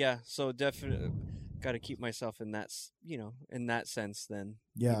yeah, so definitely got to keep myself in that, in that sense then.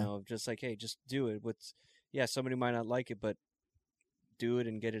 yeah, You know, just like, hey, just do it. Somebody might not like it, but do it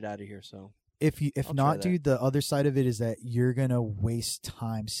and get it out of here. So, If I'll not, try that. dude, the other side of it is that you're gonna waste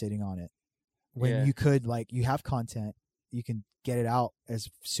time sitting on it when Yeah. you could, like, you have content, you can get it out as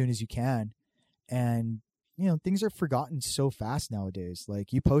soon as you can, and you know things are forgotten so fast nowadays.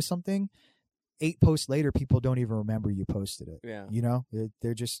 Like, you post something, 8 posts later, people don't even remember you posted it. yeah. You know,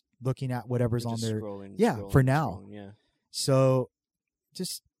 they're just looking at whatever's We're on just their. scrolling, Yeah, scrolling, for now. scrolling, yeah. So,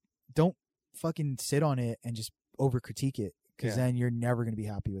 just don't fucking sit on it and just over critique it, because Yeah. then you're never gonna be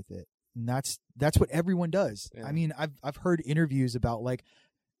happy with it. And that's what everyone does. Yeah. I mean, I've heard interviews about like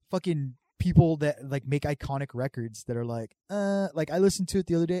fucking people that like make iconic records that are like I listened to it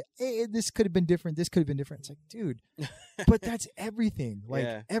the other day. Hey, this could have been different. This could have been different. It's like, dude, but that's everything. Like,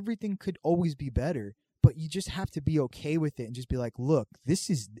 Yeah. everything could always be better, but you just have to be okay with it and just be like, look, this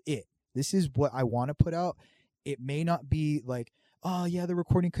is it. This is what I want to put out. It may not be like, oh yeah, the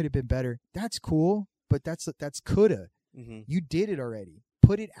recording could have been better. That's cool, but that's coulda. Mm-hmm. You did it already.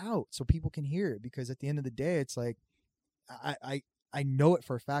 Put it out so people can hear it, because at the end of the day, it's like, I know it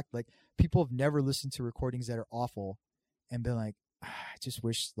for a fact. Like, people have never listened to recordings that are awful and been like, I just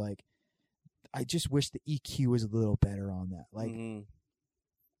wish the EQ was a little better on that. Like, Mhm.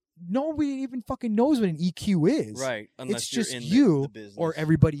 nobody even fucking knows what an EQ is. Right. Unless It's you're just in you the business. or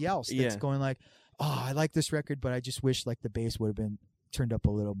everybody else that's Yeah. going like, oh, I like this record, but I just wish like the bass would have been turned up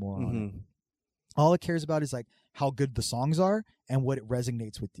a little more on it. Mhm. All it cares about is like how good the songs are and what it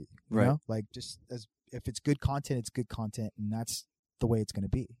resonates with you. You Right. know? Like just as if it's good content, it's good content, and that's the way it's going to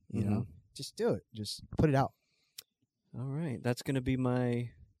be. You know, just do it. Just put it out. All right, that's gonna be my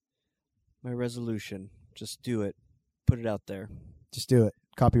resolution. Just do it. Put it out there. Just do it.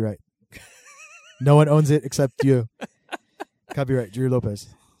 Copyright. No one owns it except you. Copyright, Drew Lopez.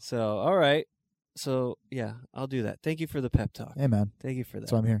 So, all right. So, yeah, I'll do that. Thank you for the pep talk. Hey, man. Thank you for that.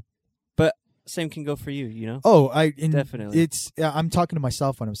 That's why I'm here. Same can go for you, you know? Oh, Definitely. I'm talking to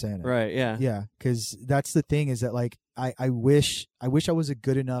myself when I'm saying it. Right, yeah. Yeah, because that's the thing is that like I wish I was a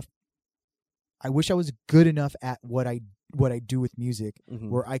good enough. I wish I was good enough at what I do with music, Mhm.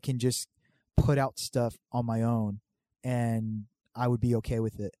 where I can just put out stuff on my own, and I would be okay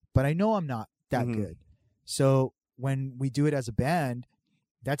with it. But I know I'm not that Mhm. good. So when we do it as a band,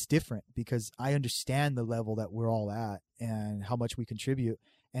 that's different because I understand the level that we're all at and how much we contribute.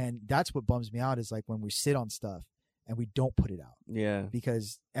 And that's what bums me out is like when we sit on stuff and we don't put it out. Yeah.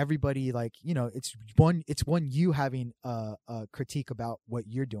 Because everybody like, you know, it's one you having a critique about what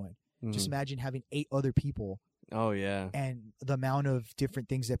you're doing. Just Mhm. imagine having 8 other people Oh, yeah. and the amount of different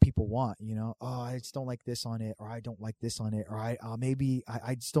things that people want, you know, oh, I just don't like this on it, or I don't like this on it, or I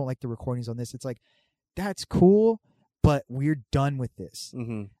just don't like the recordings on this. It's like, that's cool, but we're done with this.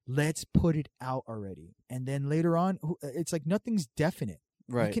 Mm-hmm. Let's put it out already. And then later on, it's like nothing's definite.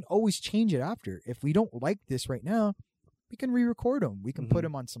 Right. We can always change it after. If we don't like this right now, we can re-record them. We can put Mhm.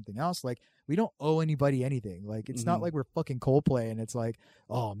 them on something else. Like, we don't owe anybody anything. Like, it's not Mhm. like we're fucking Coldplay and it's like,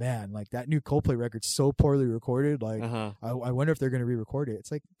 oh man, like that new Coldplay record's so poorly recorded. Like, Uh-huh. I wonder if they're going to re-record it.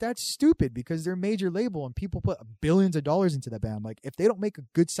 It's like, that's stupid because they're a major label and people put billions of dollars into that band. Like, if they don't make a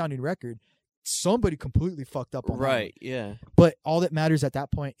good sounding record, somebody completely fucked up on that one. Right, yeah. But all that matters at that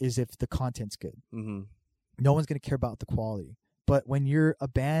point is if the content's good. Mm-hmm. No one's going to care about the quality. But when you're a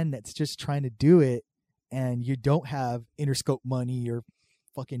band that's just trying to do it and you don't have Interscope money or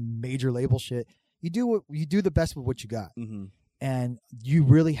fucking major label shit, you do the best with what you got. Mm-hmm. And you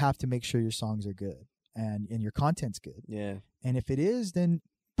really have to make sure your songs are good and your content's good. Yeah. And if it is, then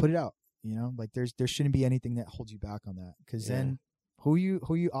put it out. You know, like there shouldn't be anything that holds you back on that. Because Yeah. then who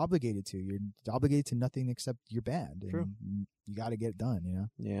you obligated to? You're obligated to nothing except your band. True. And you got to get it done. You know.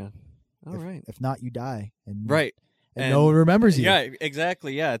 Yeah. All right. If not, you die. And Right. And no one remembers you. Yeah,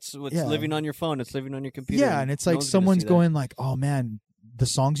 exactly. Yeah, it's Yeah. living on your phone. It's living on your computer. Yeah, and it's no like one's gonna someone's see that. going like, "Oh man, the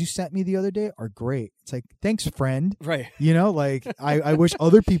songs you sent me the other day are great." It's like, "Thanks, friend." Right. You know, like I wish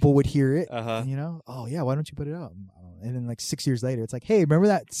other people would hear it. Uh-huh. You know, oh yeah, why don't you put it out? And then like 6 years later, it's like, "Hey, remember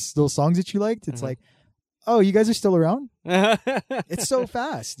those songs that you liked?" It's Uh-huh. like, "Oh, you guys are still around?" It's so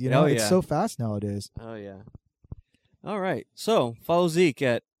fast. You know, Oh, it's yeah. so fast nowadays. Oh yeah. All right. So follow Zeke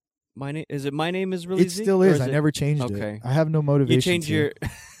at my name. Is it my name is really It Zeke? still Or is. I it- never changed Okay. it. I have no motivation. You change to. your.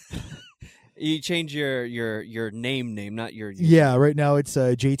 You change your name, not your. Yeah, right now it's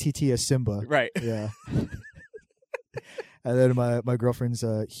JTT as Simba. Right. Yeah. And then my girlfriend's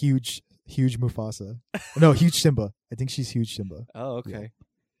huge Mufasa. No, huge Simba. I think she's huge Simba. Oh, okay.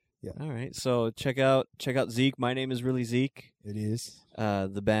 Yeah. All right. So check out Zeke. My name is really Zeke. It is.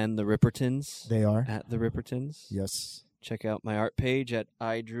 The band The Rippertons. They are. At The Rippertons. Yes. Check out my art page at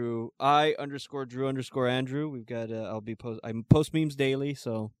I_Drew_Andrew. We've got I post memes daily,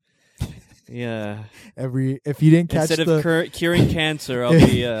 so yeah. If you didn't catch Instead the of curing cancer, I'll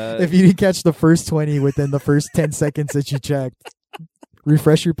be if you didn't catch the first 20 within the first 10 seconds that you checked,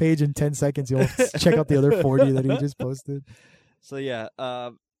 refresh your page in 10 seconds. You'll check out the other 40 that he just posted. So yeah,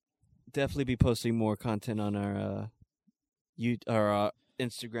 definitely be posting more content on our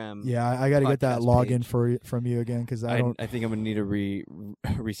Instagram. Yeah, I got to get that Podcast login from you again because I don't. I think I'm gonna need to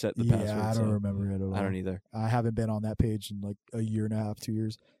reset the password. Yeah, I don't so remember it at all. I don't either. I haven't been on that page in like a year and a half, 2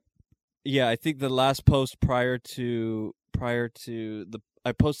 years. Yeah, I think the last post prior to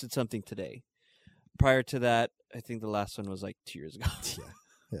I posted something today. Prior to that, I think the last one was like 2 years ago.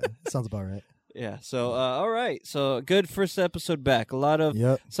 Yeah, sounds about right. Yeah. So all right. So good first episode back. A lot of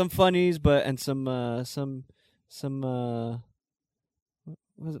Yep. some funnies, but and some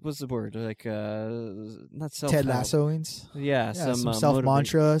what's the word? Like not self Ted Lassoings. Yeah, Yeah, some some self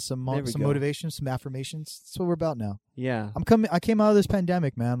mantra, some There we go. motivation, some affirmations. That's what we're about now. Yeah. I came out of this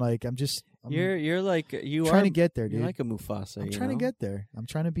pandemic, man. Like I'm You're like you trying are to get there, dude. You're like a Mufasa. I'm you trying to know? get there. I'm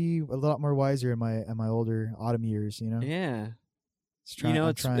trying to be a lot more wiser in my older autumn years. You know. Yeah. It's trying, I'm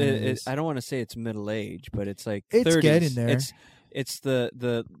It's trying I don't want to say it's middle age, but it's like It's 30s. getting there. It's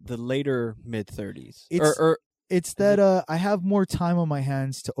the later mid 30s. It's- Or It's that I have more time on my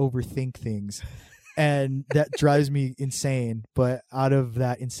hands to overthink things, and that drives me insane. But out of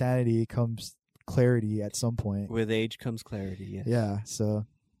that insanity comes clarity at some point. With age comes clarity. Yes. Yeah, so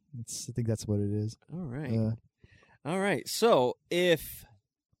I think that's what it is. All right. All right. So if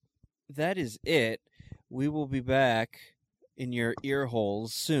that is it, we will be back in your ear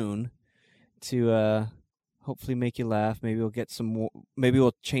holes soon to hopefully make you laugh. Maybe we'll get some more. Maybe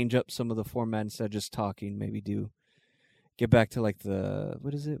we'll change up some of the format instead of just talking. Maybe get back to like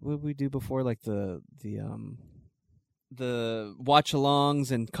what is it? What did we do before? Like the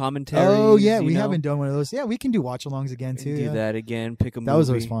watch-alongs and commentaries. Oh yeah, we haven't done one of those. Yeah, we can do watch-alongs again too. Do that again. Pick a movie. That was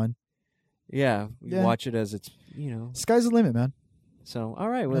always fun. Yeah, Yeah. watch it as it's Sky's the limit, man. So all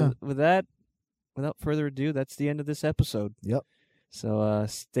right, with that, without further ado, that's the end of this episode. Yep. So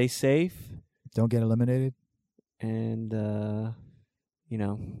stay safe. Don't get eliminated. And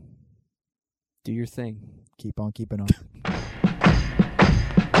do your thing. Keep on keeping on.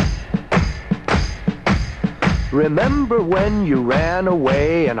 Remember when you ran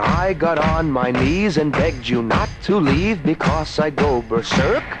away and I got on my knees and begged you not to leave because I'd go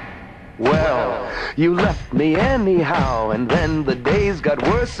berserk? Well, you left me anyhow, and then the days got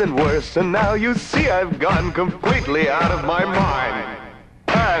worse and worse, and now you see I've gone completely out of my mind.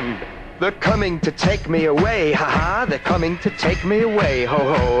 And they're coming to take me away, ha-ha, they're coming to take me away,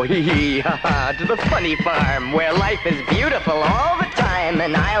 ho-ho, hee-hee, ha-ha, to the funny farm where life is beautiful all the time,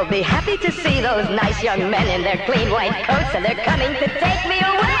 and I'll be happy to see those nice young men in their clean white coats, and they're coming to take me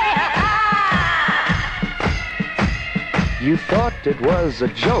away, ha-ha! You thought it was a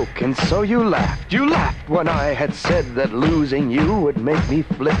joke, and so you laughed. You laughed when I had said that losing you would make me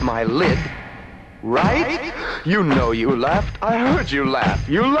flip my lid. Right? You know you laughed. I heard you laugh.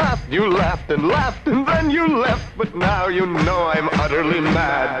 You laughed, and laughed, and then you left. But now you know I'm utterly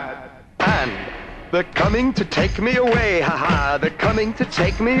mad. And they're coming to take me away, ha-ha. They're coming to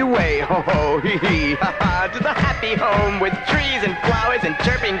take me away, ho-ho, hee-hee, ha-ha. To the happy home with trees and flowers and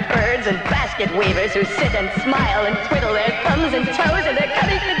chirping birds and basket weavers who sit and smile and twiddle their thumbs and toes, and they're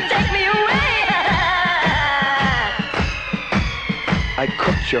coming to take me away, ha-ha. I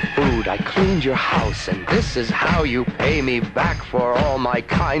cooked your food, I cleaned your house, and this is how you pay me back for all my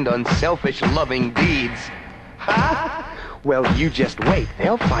kind, unselfish, loving deeds. Ha? Well, you just wait.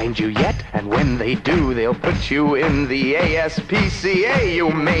 They'll find you yet, and when they do, they'll put you in the ASPCA, you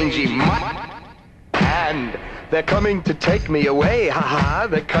mangy mutt. And they're coming to take me away, ha-ha.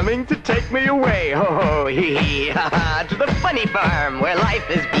 They're coming to take me away, ho-ho, hee-hee, ha-ha. To the funny farm where life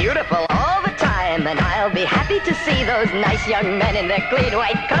is beautiful all the time, and I'll be happy to see those nice young men in their clean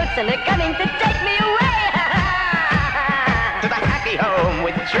white coats, and they're coming to take me away, ha-ha. To the happy home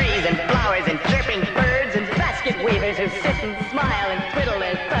with trees and flowers and chirping birds and basket weavers who sit and smile and twiddle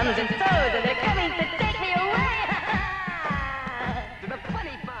their thumbs and toes, and they're coming to